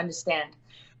people to understand.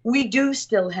 We do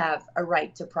still have a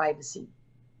right to privacy.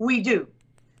 We do.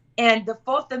 And the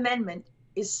Fourth Amendment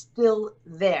is still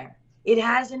there. It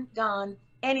hasn't gone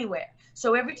anywhere.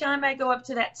 So every time I go up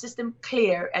to that system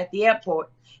clear at the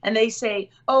airport and they say,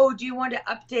 oh, do you want to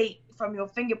update from your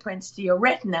fingerprints to your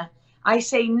retina? I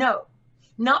say no.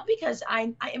 Not because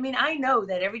I know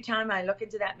that every time I look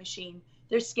into that machine,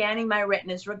 they're scanning my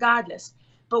retinas regardless.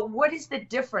 But what is the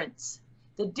difference?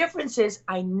 The difference is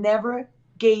I never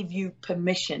gave you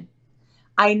permission.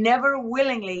 I never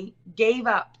willingly gave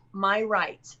up my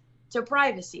right to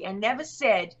privacy. I never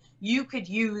said you could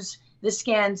use the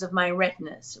scans of my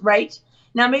retinas, right?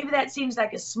 Now, maybe that seems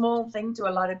like a small thing to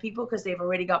a lot of people because they've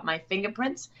already got my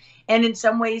fingerprints. And in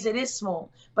some ways it is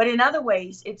small, but in other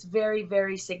ways it's very,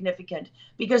 very significant,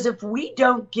 because if we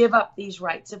don't give up these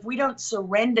rights, if we don't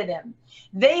surrender them,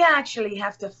 they actually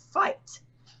have to fight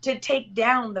to take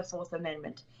down the Fourth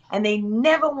Amendment. And they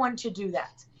never want to do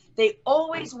that. They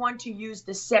always want to use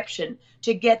deception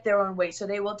to get their own way. So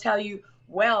they will tell you,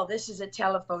 well, this is a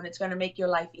telephone, it's going to make your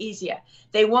life easier.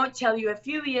 They won't tell you a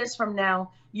few years from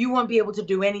now, you won't be able to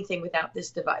do anything without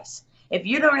this device. If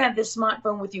you don't have this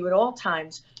smartphone with you at all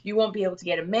times, you won't be able to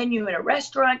get a menu in a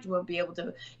restaurant. You won't be able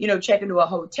to, check into a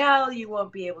hotel. You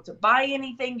won't be able to buy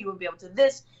anything. You won't be able to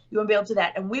this. You won't be able to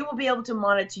that. And we will be able to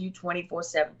monitor you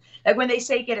 24/7. Like when they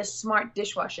say get a smart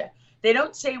dishwasher, they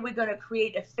don't say we're going to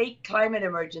create a fake climate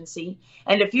emergency,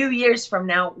 and a few years from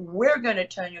now, we're going to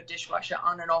turn your dishwasher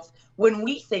on and off when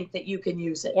we think that you can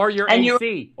use it. Or your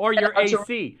AC. Or your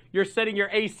AC. You're setting your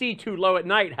AC too low at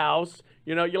night, Howse.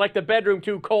 You like the bedroom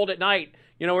too cold at night.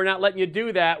 We're not letting you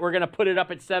do that. We're going to put it up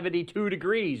at 72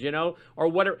 degrees, or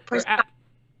whatever.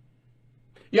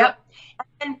 Yep.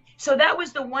 And so that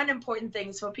was the one important thing,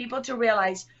 is for people to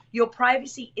realize your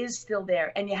privacy is still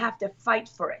there, and you have to fight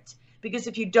for it. Because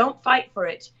if you don't fight for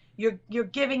it, you're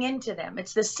giving in to them.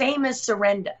 It's the same as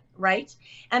surrender, right?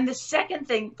 And the second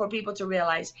thing for people to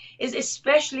realize is,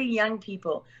 especially young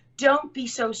people, don't be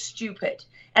so stupid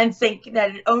and think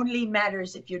that it only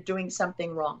matters if you're doing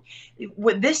something wrong.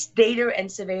 With this data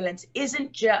and surveillance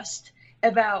isn't just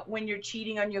about when you're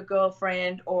cheating on your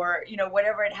girlfriend or,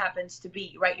 whatever it happens to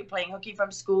be, right? You're playing hooky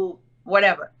from school,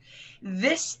 whatever.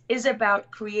 This is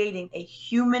about creating a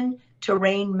human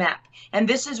terrain map. And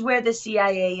this is where the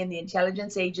CIA and the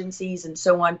intelligence agencies and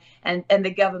so on and the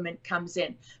government comes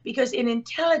in. Because in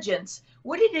intelligence,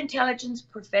 what did intelligence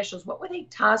professionals, what were they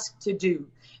tasked to do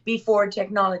before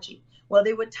technology? Well,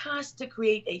 they were tasked to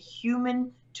create a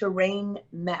human terrain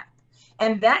map.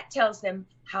 And that tells them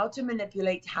how to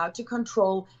manipulate, how to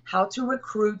control, how to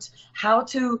recruit, how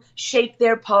to shape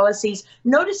their policies.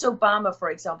 Notice Obama, for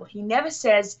example, he never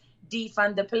says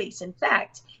defund the police. In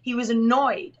fact, he was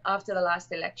annoyed after the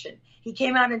last election. He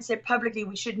came out and said publicly,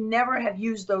 we should never have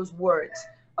used those words.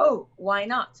 Oh, why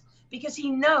not? Because he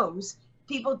knows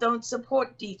people don't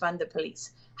support defund the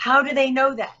police. How do they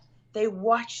know that? They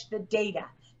watch the data.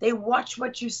 They watch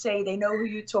what you say. They know who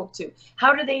you talk to.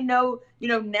 How do they know,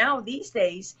 now these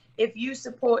days, if you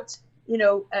support,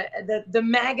 the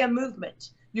MAGA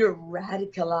movement, you're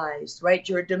radicalized, right?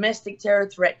 You're a domestic terror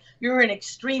threat. You're an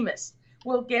extremist.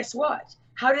 Well, guess what?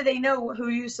 How do they know who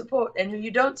you support and who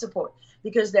you don't support?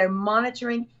 Because they're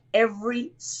monitoring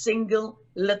every single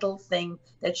little thing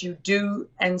that you do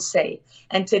and say.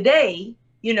 And today,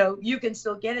 you can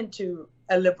still get into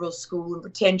a liberal school and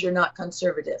pretend you're not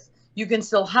conservative. You can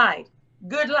still hide.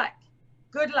 Good luck.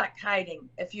 Good luck hiding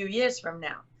a few years from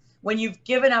now. When you've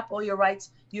given up all your rights,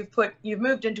 you've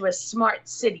moved into a smart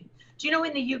city. Do you know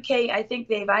in the UK, I think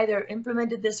they've either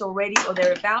implemented this already or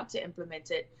they're about to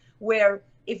implement it, where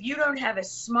if you don't have a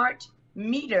smart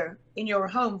meter in your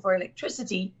home for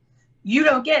electricity, you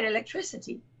don't get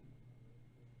electricity.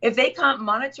 If they can't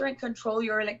monitor and control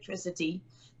your electricity,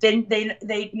 then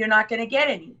you're not going to get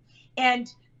any.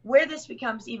 And where this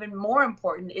becomes even more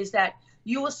important is that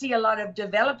you will see a lot of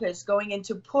developers going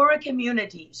into poorer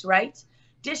communities, right,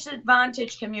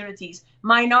 disadvantaged communities,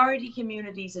 minority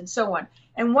communities, and so on.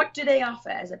 And what do they offer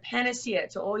as a panacea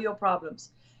to all your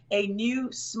problems? A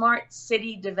new smart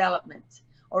city development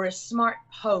or a smart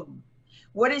home.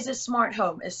 What is a smart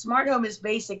home? A smart home is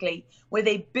basically where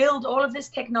they build all of this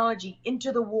technology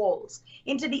into the walls,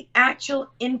 into the actual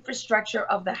infrastructure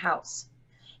of the house.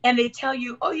 And they tell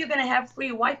you, oh, you're going to have free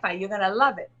Wi-Fi. You're going to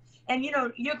love it. And, you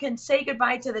know, you can say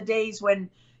goodbye to the days when,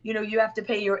 you know, you have to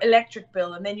pay your electric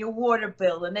bill and then your water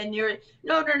bill. And then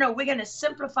no, we're going to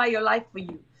simplify your life for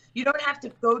you. You don't have to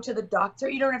go to the doctor.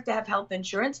 You don't have to have health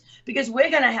insurance because we're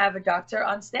going to have a doctor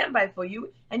on standby for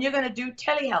you. And you're going to do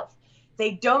telehealth.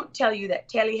 They don't tell you that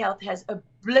telehealth has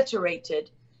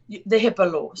obliterated the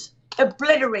HIPAA laws,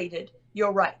 obliterated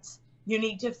your rights. You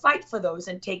need to fight for those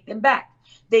and take them back.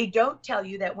 They don't tell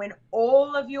you that when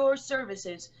all of your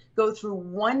services go through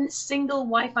one single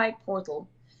Wi-Fi portal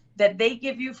that they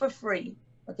give you for free.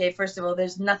 Okay, first of all,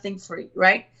 there's nothing free,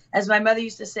 right? As my mother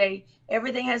used to say,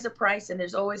 everything has a price and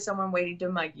there's always someone waiting to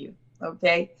mug you.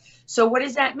 Okay, so what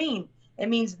does that mean? It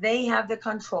means they have the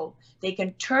control. They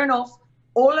can turn off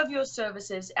all of your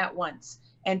services at once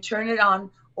and turn it on,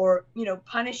 or, you know,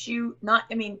 punish you.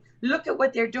 Look at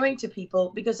what they're doing to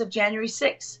people because of January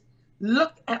 6th.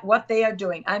 Look at what they are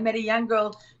doing. I met a young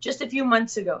girl just a few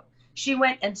months ago. She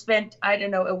went and spent, I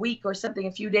don't know, a week or something,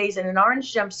 a few days in an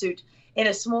orange jumpsuit in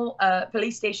a small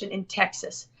police station in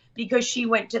Texas because she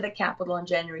went to the Capitol on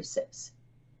January 6th.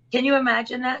 Can you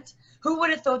imagine that? Who would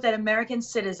have thought that American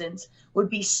citizens would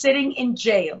be sitting in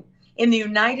jail in the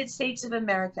United States of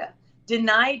America,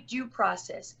 denied due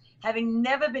process, having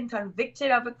never been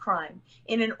convicted of a crime,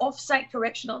 in an off-site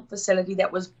correctional facility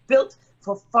that was built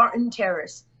for foreign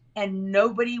terrorists, and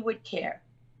nobody would care.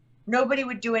 Nobody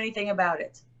would do anything about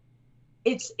it.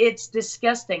 It's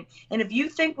disgusting. And if you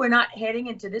think we're not heading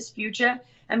into this future,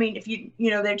 I mean, if you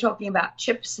know, they're talking about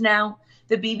chips now,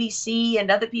 the BBC and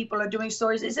other people are doing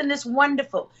stories. Isn't this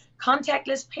wonderful?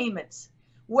 Contactless payments.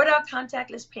 What are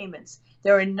contactless payments?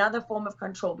 They're another form of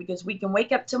control because we can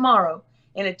wake up tomorrow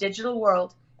in a digital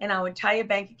world and our entire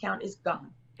bank account is gone.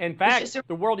 In fact,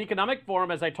 the World Economic Forum,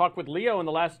 as I talked with Leo in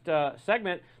the last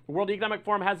segment, the World Economic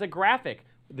Forum has a graphic.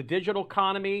 The digital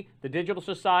economy, the digital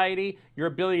society, your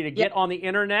ability to get on the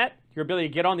internet, your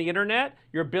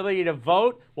ability to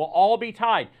vote will all be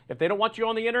tied. If they don't want you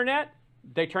on the internet,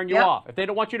 they turn you off. If they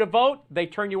don't want you to vote, they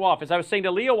turn you off. As I was saying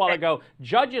to Leo a while ago,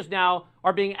 judges now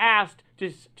are being asked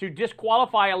to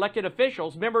disqualify elected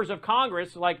officials, members of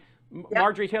Congress, like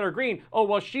Marjorie Taylor Greene. Oh,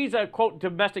 well, she's a, quote,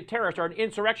 domestic terrorist or an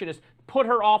insurrectionist. Put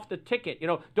her off the ticket. You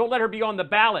know, don't let her be on the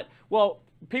ballot. Well,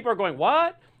 people are going,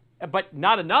 what? But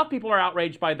not enough people are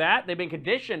outraged by that. They've been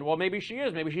conditioned. Well, maybe she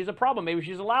is. Maybe she's a problem. Maybe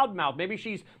she's a loudmouth. Maybe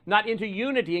she's not into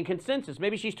unity and consensus.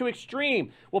 Maybe she's too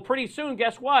extreme. Well, pretty soon,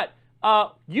 guess what?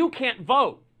 You can't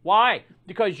vote. Why?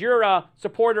 Because you're a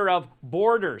supporter of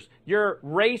borders. You're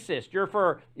racist. You're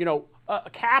for, you know,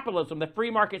 capitalism, the free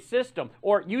market system.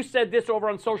 Or you said this over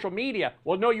on social media.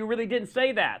 Well, no, you really didn't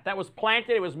say that. That was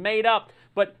planted. It was made up.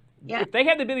 But if they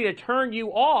had the ability to turn you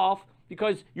off,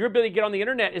 because your ability to get on the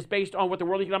internet is based on what the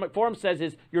World Economic Forum says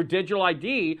is your digital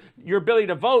ID, your ability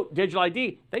to vote, digital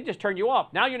ID, they just turn you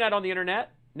off. Now you're not on the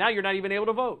internet. Now you're not even able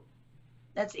to vote.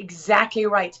 That's exactly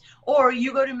right. Or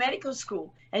you go to medical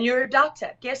school and you're a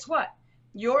doctor. Guess what?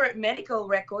 Your medical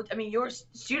record, your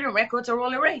student records are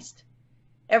all erased.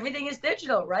 Everything is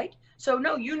digital, right? So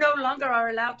no, you no longer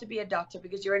are allowed to be a doctor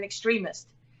because you're an extremist.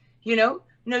 You know,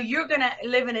 no, you're going to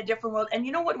live in a different world. And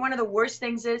you know what one of the worst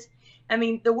things is?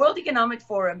 The World Economic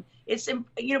Forum, it's,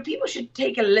 people should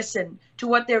take a listen to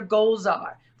what their goals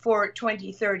are for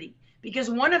 2030, because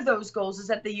one of those goals is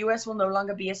that the US will no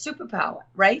longer be a superpower,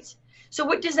 right? So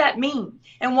what does that mean?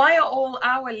 And why are all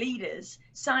our leaders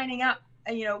signing up,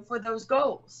 for those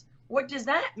goals? What does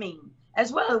that mean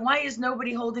as well? And why is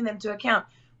nobody holding them to account?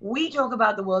 We talk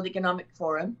about the World Economic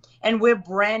Forum and we're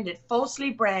branded,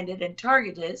 falsely branded and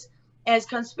targeted as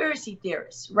conspiracy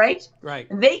theorists, right? Right.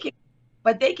 And they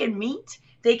can meet,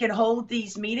 they can hold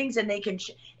these meetings, and they can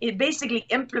basically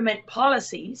implement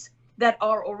policies that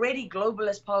are already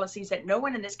globalist policies that no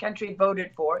one in this country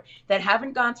voted for, that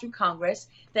haven't gone through Congress,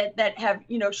 that have,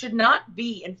 should not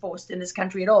be enforced in this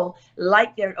country at all,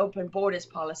 like their open borders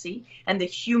policy and the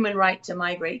human right to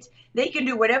migrate. They can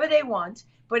do whatever they want,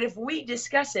 but if we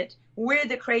discuss it, we're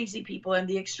the crazy people and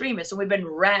the extremists, and we've been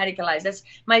radicalized. That's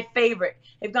my favorite.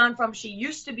 They've gone from, she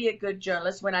used to be a good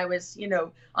journalist when I was,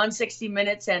 on 60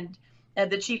 Minutes and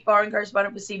the chief foreign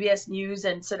correspondent with CBS News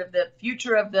and sort of the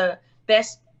future of the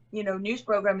best, news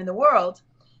program in the world.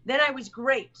 Then I was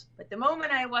great. But the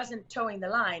moment I wasn't towing the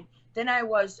line, then I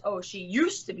was, she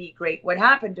used to be great. What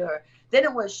happened to her? Then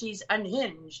it was, she's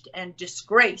unhinged and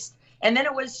disgraced. And then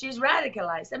it was, she's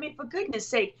radicalized. I mean, for goodness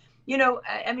sake, you know,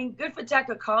 I mean, good for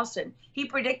Tucker Carlson. He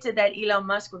predicted that Elon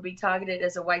Musk would be targeted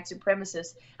as a white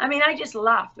supremacist. I mean, I just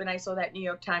laughed when I saw that New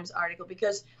York Times article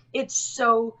because it's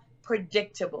so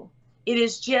predictable. It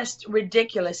is just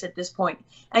ridiculous at this point.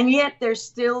 And yet they're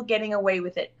still getting away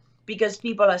with it because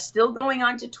people are still going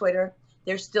onto Twitter.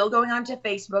 They're still going onto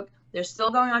Facebook. They're still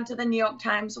going onto the New York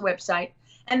Times website.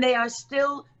 And they are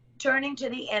still turning to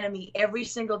the enemy every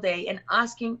single day and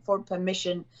asking for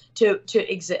permission to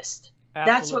exist.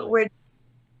 Absolutely. That's what we're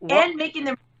and making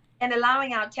them and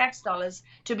allowing our tax dollars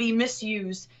to be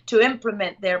misused to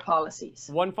implement their policies.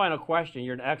 One final question.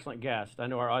 You're an excellent guest. I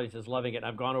know our audience is loving it.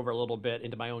 I've gone over a little bit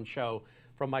into my own show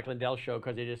from Mike Lindell's show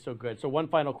because it is so good. So one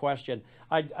final question.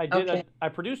 I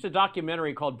produced a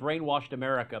documentary called Brainwashed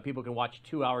America. People can watch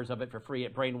 2 hours of it for free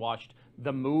at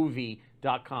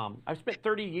brainwashedthemovie.com. I've spent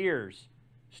 30 years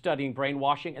studying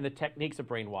brainwashing and the techniques of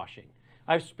brainwashing.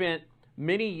 I've spent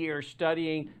many years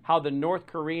studying how the North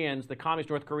Koreans, the communist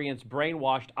North Koreans,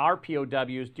 brainwashed our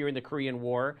POWs during the Korean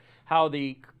War, how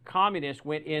the communists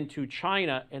went into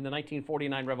China in the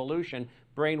 1949 revolution,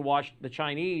 brainwashed the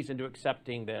Chinese into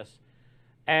accepting this.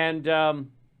 And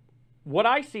what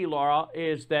I see, Lara,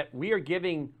 is that we are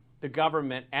giving the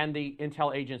government and the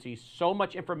intel agencies so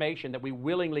much information that we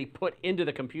willingly put into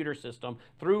the computer system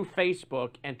through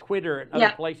Facebook and Twitter and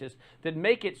other places that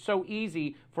make it so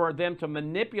easy for them to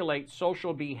manipulate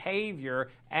social behavior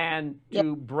and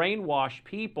to brainwash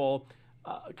people.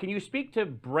 Can you speak to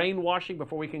brainwashing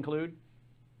before we conclude?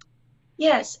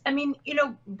 Yes. I mean, you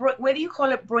know, whether you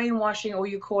call it brainwashing or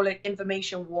you call it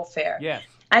information warfare. Yes.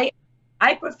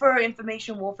 I prefer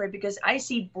information warfare because I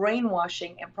see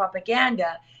brainwashing and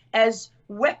propaganda as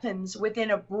weapons within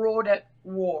a broader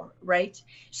war, right?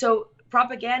 So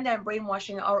propaganda and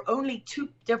brainwashing are only two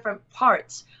different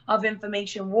parts of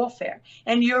information warfare.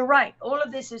 And you're right, all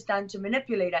of this is done to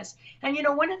manipulate us. And you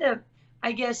know, one of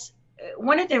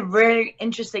the very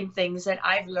interesting things that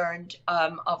I've learned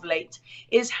of late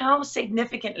is how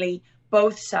significantly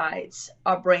both sides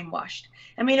are brainwashed.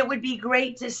 I mean, it would be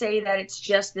great to say that it's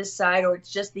just this side or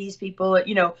it's just these people,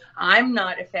 you know, I'm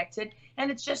not affected. And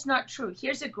it's just not true.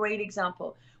 Here's a great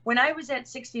example. When I was at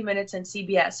 60 Minutes and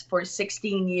CBS for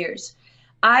 16 years,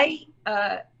 I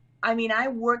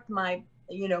worked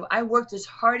I worked as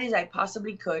hard as I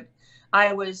possibly could.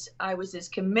 I was as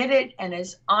committed and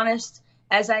as honest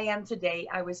as I am today.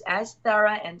 I was as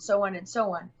thorough and so on and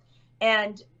so on.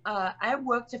 And I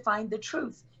worked to find the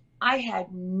truth. I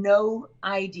had no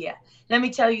idea. Let me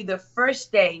tell you, the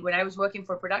first day when I was working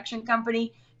for a production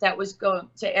company that was going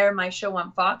to air my show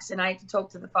on Fox and I had to talk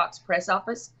to the Fox press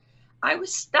office, I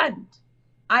was stunned.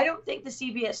 I don't think the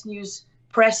CBS News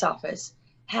press office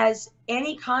has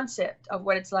any concept of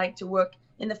what it's like to work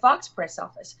in the Fox press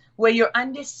office, where you're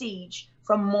under siege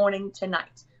from morning to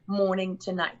night, morning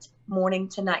to night, morning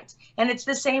to night. And it's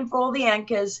the same for all the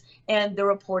anchors and the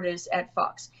reporters at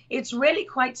Fox. It's really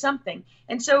quite something.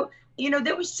 And so, you know,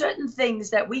 there were certain things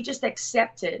that we just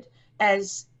accepted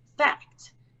as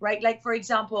fact, right? Like, for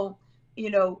example, you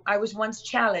know, I was once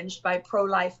challenged by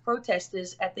pro-life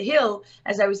protesters at the Hill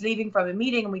as I was leaving from a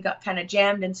meeting and we got kind of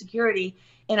jammed in security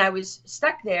and I was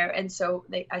stuck there. And so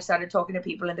I started talking to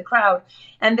people in the crowd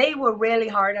and they were really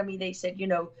hard on me. They said, you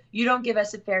know, you don't give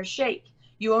us a fair shake.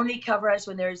 You only cover us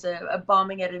when there's a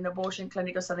bombing at an abortion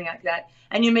clinic or something like that.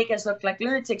 And you make us look like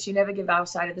lunatics. You never give our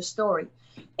side of the story.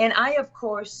 And I, of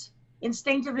course,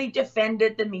 instinctively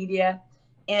defended the media.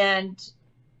 And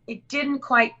it didn't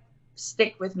quite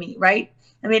stick with me, right?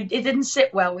 I mean, it didn't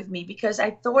sit well with me because I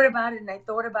thought about it and I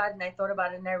thought about it and I thought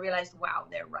about it. And I realized, wow,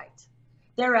 they're right.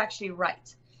 They're actually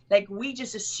right. Like, we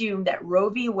just assume that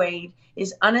Roe v. Wade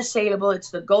is unassailable.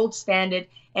 It's the gold standard.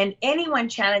 And anyone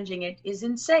challenging it is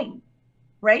insane.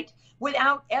 Right?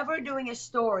 Without ever doing a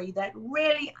story that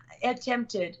really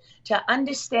attempted to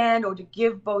understand or to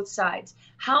give both sides.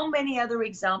 How many other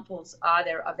examples are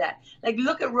there of that? Like,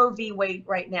 look at Roe v. Wade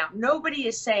right now. Nobody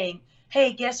is saying,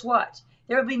 hey, guess what?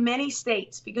 There will be many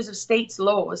states, because of states'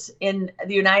 laws in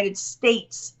the United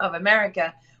States of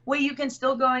America, where you can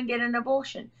still go and get an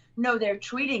abortion. No, they're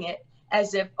treating it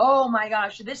as if, oh my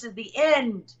gosh, this is the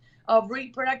end of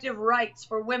reproductive rights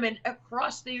for women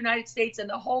across the United States and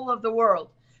the whole of the world.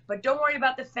 But don't worry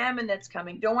about the famine that's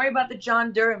coming. Don't worry about the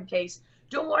John Durham case.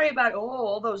 Don't worry about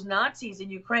all those Nazis in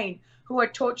Ukraine who are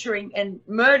torturing and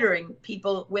murdering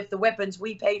people with the weapons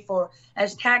we pay for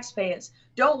as taxpayers.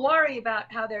 Don't worry about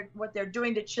what they're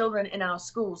doing to children in our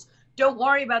schools. Don't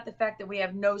worry about the fact that we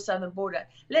have no southern border.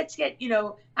 Let's get,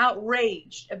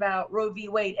 outraged about Roe v.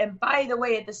 Wade. And by the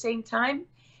way, at the same time,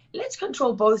 let's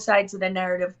control both sides of the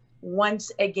narrative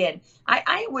once again.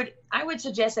 I would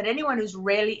suggest that anyone who's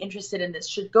really interested in this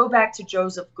should go back to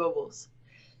Joseph Goebbels,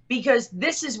 because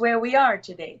this is where we are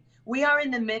today. We are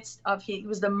in the midst of, he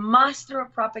was the master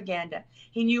of propaganda.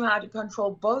 He knew how to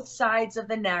control both sides of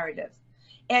the narrative.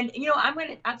 And, you know,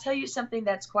 I'll tell you something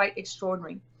that's quite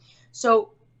extraordinary.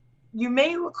 So you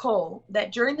may recall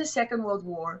that during the Second World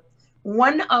War,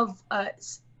 one of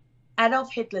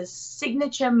Adolf Hitler's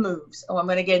signature moves, I'm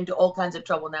going to get into all kinds of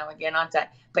trouble now again, aren't I?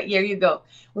 But here you go.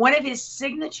 One of his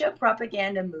signature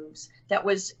propaganda moves that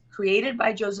was created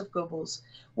by Joseph Goebbels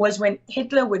was when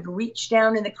Hitler would reach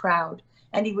down in the crowd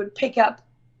and he would pick up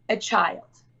a child,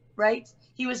 right?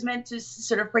 He was meant to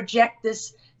sort of project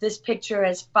this picture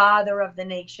as father of the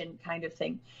nation kind of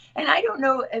thing. And I don't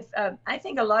know if, I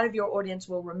think a lot of your audience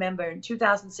will remember in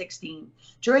 2016,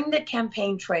 during the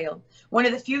campaign trail, one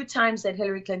of the few times that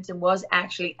Hillary Clinton was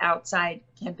actually outside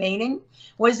campaigning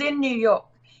was in New York.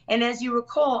 And as you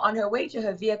recall, on her way to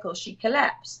her vehicle, she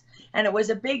collapsed. And it was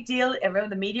a big deal. Everyone,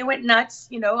 the media went nuts.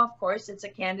 You know, of course, it's a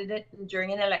candidate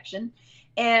during an election.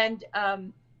 And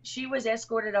she was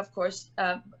escorted, of course,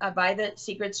 by the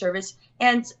Secret Service.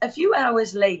 And a few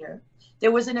hours later,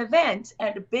 there was an event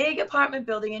at a big apartment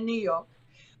building in New York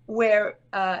where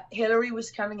Hillary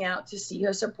was coming out to see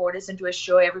her supporters and to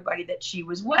assure everybody that she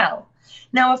was well.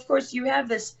 Now, of course, you have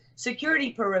this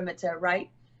security perimeter, right,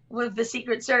 with the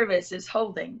Secret Service is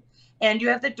holding. And you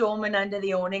have the doorman under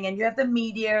the awning, and you have the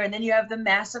media, and then you have the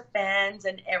massive fans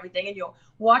and everything, and you're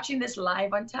watching this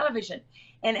live on television.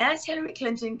 And as Hillary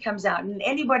Clinton comes out, and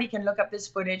anybody can look up this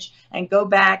footage and go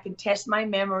back and test my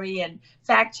memory and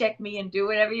fact check me and do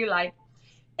whatever you like,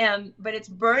 but it's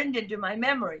burned into my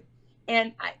memory.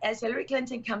 And as Hillary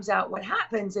Clinton comes out, what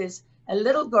happens is a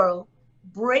little girl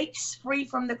breaks free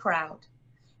from the crowd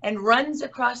and runs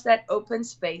across that open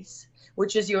space,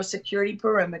 which is your security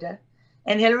perimeter.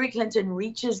 And Hillary Clinton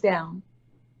reaches down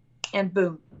and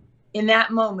boom. In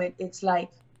that moment, it's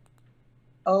like,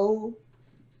 oh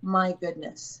my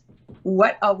goodness,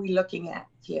 what are we looking at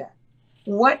here?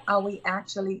 What are we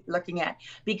actually looking at?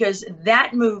 Because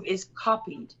that move is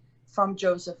copied from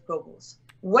Joseph Goebbels.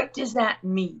 What does that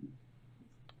mean?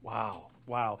 Wow,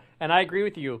 wow. And I agree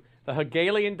with you. The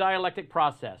Hegelian dialectic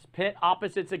process, pit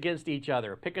opposites against each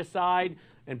other, pick a side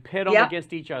and pit them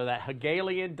against each other. That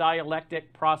Hegelian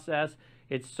dialectic process,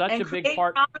 it's such a big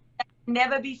part. That can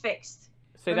never be fixed.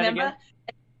 Say that again?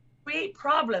 Create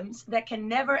problems that can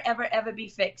never, ever, ever be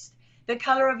fixed. The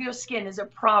color of your skin is a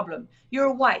problem.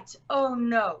 You're white. Oh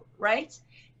no, right?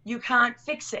 You can't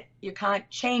fix it. You can't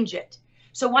change it.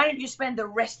 So why don't you spend the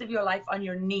rest of your life on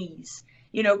your knees,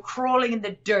 you know, crawling in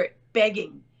the dirt,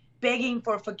 begging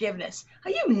for forgiveness?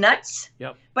 Are you nuts?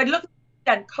 Yep. But look,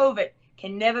 COVID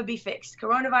can never be fixed.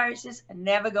 Coronaviruses are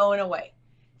never going away.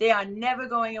 They are never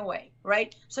going away,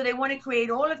 right? So they want to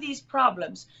create all of these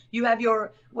problems. You have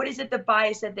your, what is it, the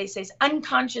bias that they say is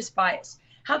unconscious bias.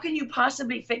 How can you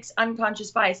possibly fix unconscious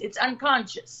bias? It's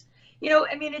unconscious. You know,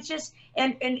 I mean, it's just,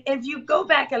 and if you go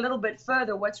back a little bit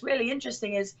further, what's really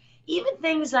interesting is even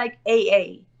things like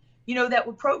AA, you know, that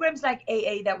were programs like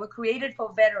AA that were created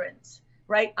for veterans,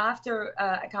 right? After,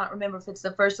 I can't remember if it's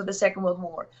the First or the Second World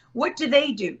War. What do?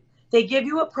 They give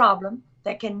you a problem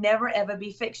that can never, ever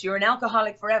be fixed. You're an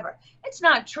alcoholic forever. It's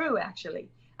not true, actually.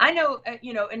 I know,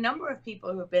 you know, a number of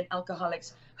people who have been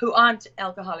alcoholics who aren't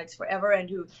alcoholics forever and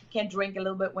who can drink a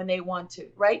little bit when they want to,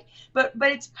 right? But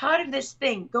it's part of this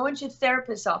thing. Go into a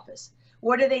therapist's office.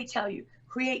 What do they tell you?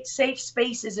 Create safe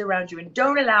spaces around you and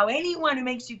don't allow anyone who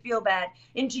makes you feel bad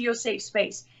into your safe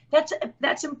space.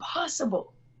 That's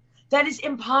impossible. That is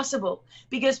impossible,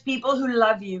 because people who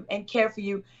love you and care for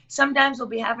you sometimes will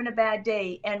be having a bad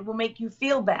day and will make you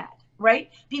feel bad, right?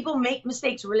 People make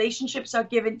mistakes. Relationships are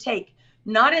give and take.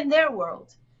 Not in their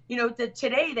world. You know,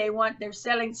 today they're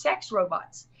selling sex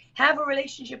robots. Have a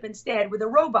relationship instead with a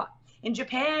robot. In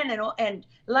Japan and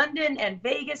London and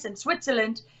Vegas and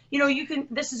Switzerland, you know,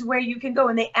 this is where you can go,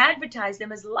 and they advertise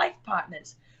them as life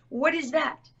partners. What is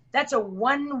that? That's a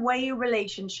one-way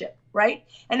relationship, right?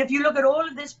 And if you look at all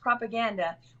of this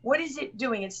propaganda, what is it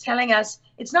doing? It's telling us,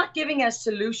 it's not giving us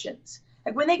solutions.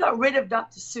 Like when they got rid of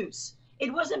Dr. Seuss,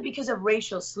 it wasn't because of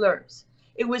racial slurs.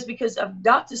 It was because of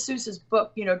Dr. Seuss's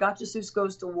book, you know, Dr. Seuss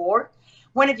Goes to War.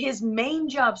 One of his main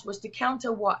jobs was to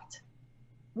counter what?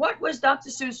 What was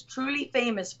Dr. Seuss truly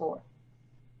famous for?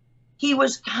 He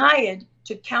was hired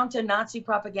to counter Nazi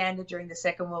propaganda during the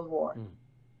Second World War.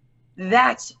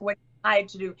 That's what he hired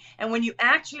to do. And when you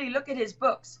actually look at his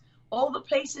books, all the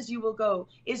places you will go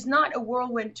is not a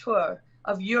whirlwind tour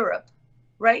of Europe,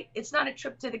 right? It's not a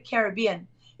trip to the Caribbean.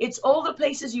 It's all the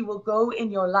places you will go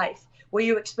in your life where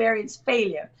you experience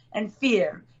failure and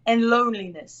fear and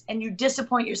loneliness, and you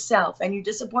disappoint yourself and you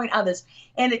disappoint others.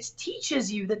 And it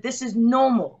teaches you that this is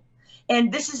normal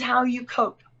and this is how you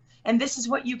cope and this is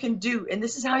what you can do and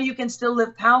this is how you can still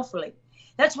live powerfully.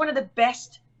 That's one of the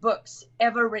best books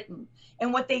ever written.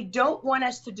 And what they don't want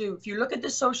us to do, if you look at the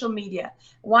social media,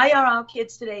 why are our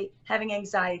kids today having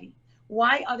anxiety?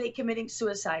 Why are they committing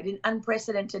suicide in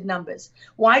unprecedented numbers?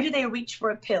 Why do they reach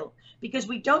for a pill? Because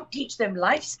we don't teach them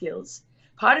life skills.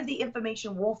 Part of the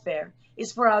information warfare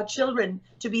is for our children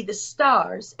to be the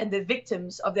stars and the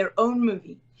victims of their own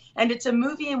movie. And it's a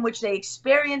movie in which they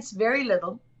experience very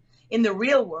little in the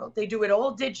real world. They do it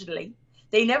all digitally.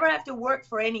 They never have to work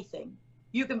for anything.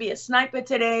 You can be a sniper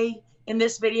today in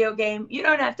this video game. You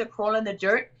don't have to crawl in the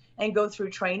dirt and go through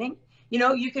training. You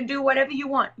know, you can do whatever you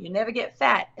want. You never get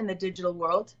fat in the digital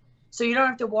world. So you don't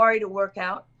have to worry to work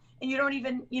out. And you don't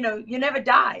even, you know, you never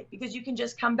die because you can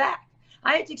just come back.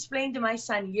 I had to explain to my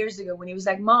son years ago when he was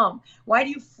like, Mom, why do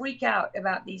you freak out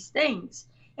about these things?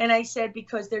 And I said,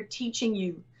 because they're teaching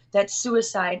you that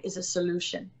suicide is a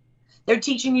solution. They're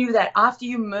teaching you that after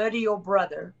you murder your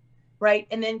brother, right,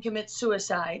 and then commit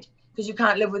suicide because you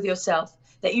can't live with yourself,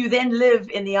 that you then live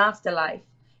in the afterlife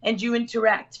and you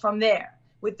interact from there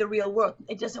with the real world.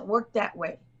 It doesn't work that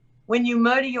way. When you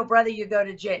murder your brother, you go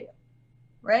to jail,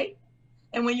 right?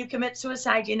 And when you commit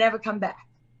suicide, you never come back.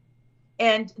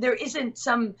 And there isn't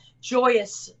some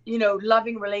joyous, you know,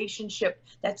 loving relationship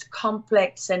that's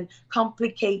complex and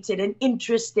complicated and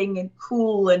interesting and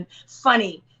cool and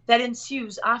funny that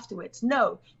ensues afterwards.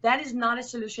 No, that is not a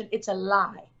solution. It's a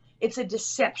lie. It's a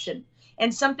deception.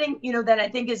 And something, you know, that I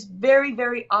think is very,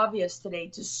 very obvious today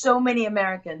to so many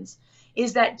Americans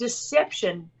is that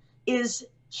deception is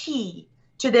key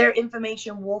to their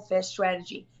information warfare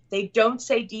strategy. They don't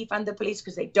say defund the police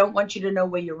because they don't want you to know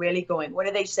where you're really going. What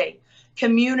do they say?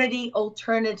 Community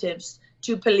alternatives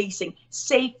to policing,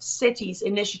 safe cities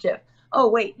initiative. Oh,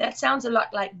 wait, that sounds a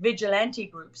lot like vigilante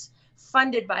groups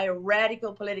funded by a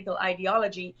radical political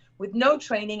ideology with no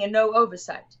training and no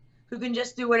oversight, who can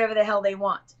just do whatever the hell they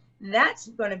want. That's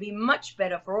going to be much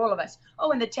better for all of us.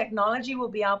 Oh, and the technology will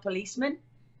be our policemen,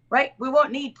 right? We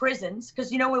won't need prisons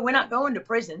because, you know, we're not going to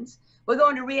prisons. We're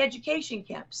going to re-education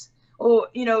camps or,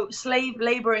 you know, slave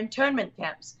labor internment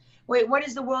camps. Wait, what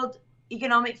does the World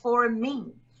Economic Forum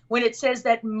mean when it says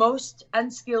that most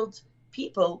unskilled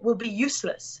people will be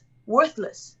useless,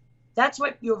 worthless? That's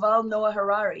what Yuval Noah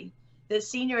Harari, the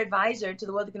senior advisor to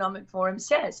the World Economic Forum,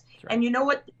 says. Right. And you know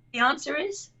what the answer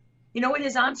is? You know what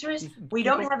his answer is? We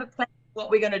don't have a plan for what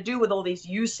we're going to do with all these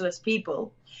useless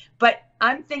people. But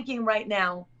I'm thinking right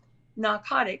now,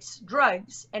 narcotics,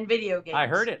 drugs, and video games. I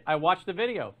heard it. I watched the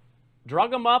video.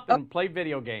 Drug them up and play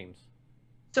video games.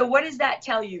 So what does that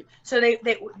tell you? So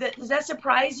does that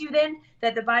surprise you then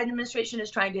that the Biden administration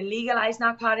is trying to legalize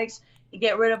narcotics,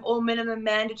 get rid of all minimum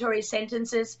mandatory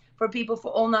sentences for people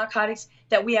for all narcotics,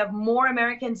 that we have more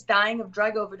Americans dying of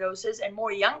drug overdoses and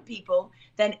more young people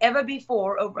than ever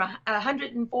before, over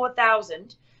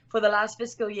 104,000 for the last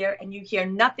fiscal year, and you hear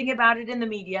nothing about it in the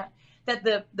media, that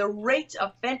the rate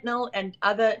of fentanyl and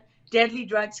other deadly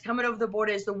drugs coming over the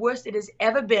border is the worst it has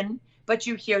ever been, but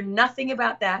you hear nothing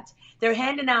about that. They're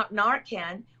handing out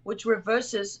Narcan, which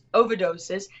reverses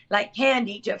overdoses, like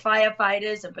candy to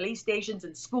firefighters and police stations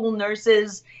and school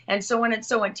nurses and so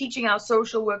on, teaching our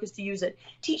social workers to use it,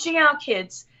 teaching our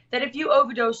kids that if you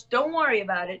overdose, don't worry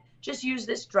about it, just use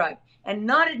this drug, and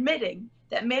not admitting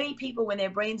that many people, when their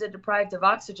brains are deprived of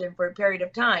oxygen for a period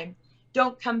of time,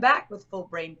 don't come back with full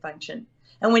brain function.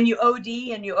 And when you OD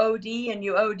and you OD and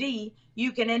you OD,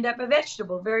 you can end up a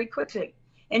vegetable very quickly.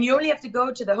 And you only have to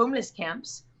go to the homeless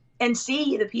camps and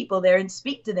see the people there and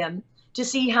speak to them to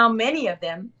see how many of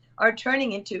them are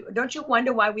turning into, don't you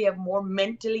wonder why we have more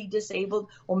mentally disabled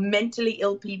or mentally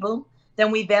ill people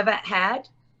than we've ever had?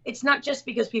 It's not just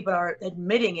because people are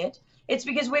admitting it. It's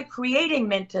because we're creating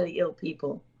mentally ill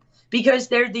people because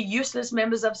they're the useless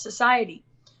members of society.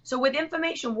 So with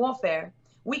information warfare,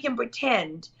 we can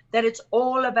pretend that it's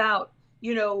all about,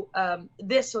 you know,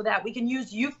 this or that. We can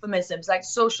use euphemisms like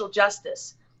social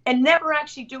justice and never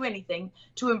actually do anything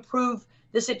to improve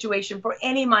the situation for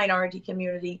any minority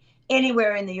community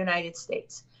anywhere in the United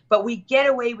States. But we get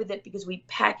away with it because we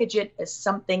package it as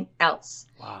something else,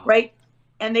 right?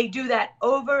 And they do that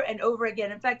over and over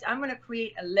again. In fact, I'm going to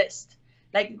create a list,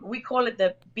 like we call it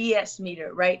the BS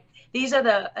meter, right? These are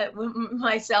the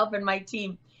myself and my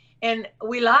team, and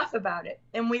we laugh about it.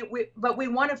 And but we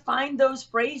want to find those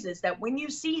phrases that when you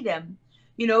see them,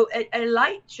 you know, a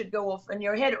light should go off in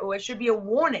your head, or it should be a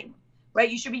warning, right?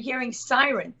 You should be hearing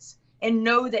sirens and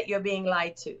know that you're being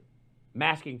lied to.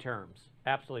 Masking terms.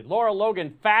 Absolutely. Lara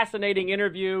Logan, fascinating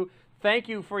interview. Thank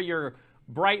you for your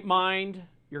bright mind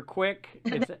You're quick.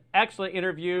 It's an excellent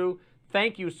interview.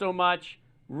 Thank you so much.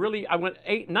 Really, I went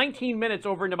 19 minutes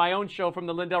over into my own show from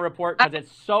the Lindell Report because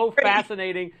it's so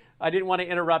fascinating. I didn't want to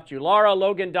interrupt you.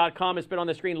 LaraLogan.com has been on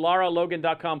the screen.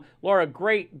 LaraLogan.com. Laura,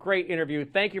 great interview.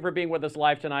 Thank you for being with us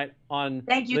live tonight on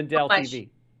Lindell TV.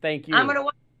 Thank you. I'm going to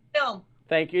watch the film.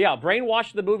 Thank you. Yeah,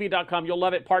 brainwashthemovie.com. You'll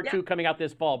love it. Part 2 coming out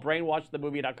this fall.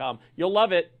 Brainwashthemovie.com. You'll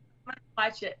love it. I'm going to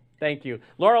watch it. Thank you.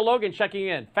 Lara Logan checking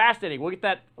in. Fascinating. We'll get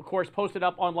that, of course, posted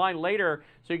up online later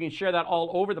so you can share that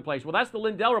all over the place. Well, that's the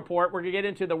Lindell Report. We're going to get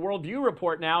into the Worldview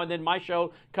Report now, and then my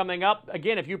show coming up.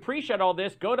 Again, if you appreciate all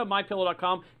this, go to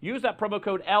mypillow.com. Use that promo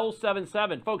code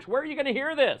L77. Folks, where are you going to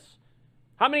hear this?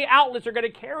 How many outlets are going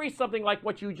to carry something like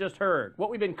what you just heard,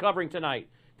 what we've been covering tonight?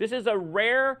 This is a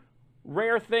rare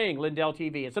thing, Lindell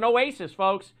TV. It's an oasis,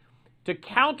 folks, to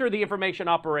counter the information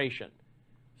operation.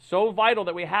 So vital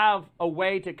that we have a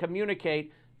way to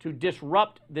communicate to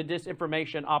disrupt the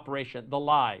disinformation operation, the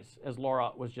lies, as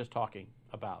Laura was just talking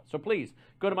about. So please,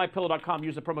 go to mypillow.com,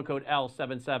 use the promo code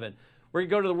L77. We're going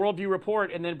to go to the Worldview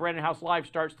Report, and then Brannon Howse Live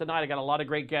starts tonight. I got a lot of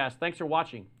great guests. Thanks for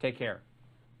watching. Take care.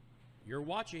 You're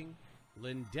watching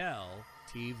Lindell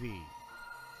TV.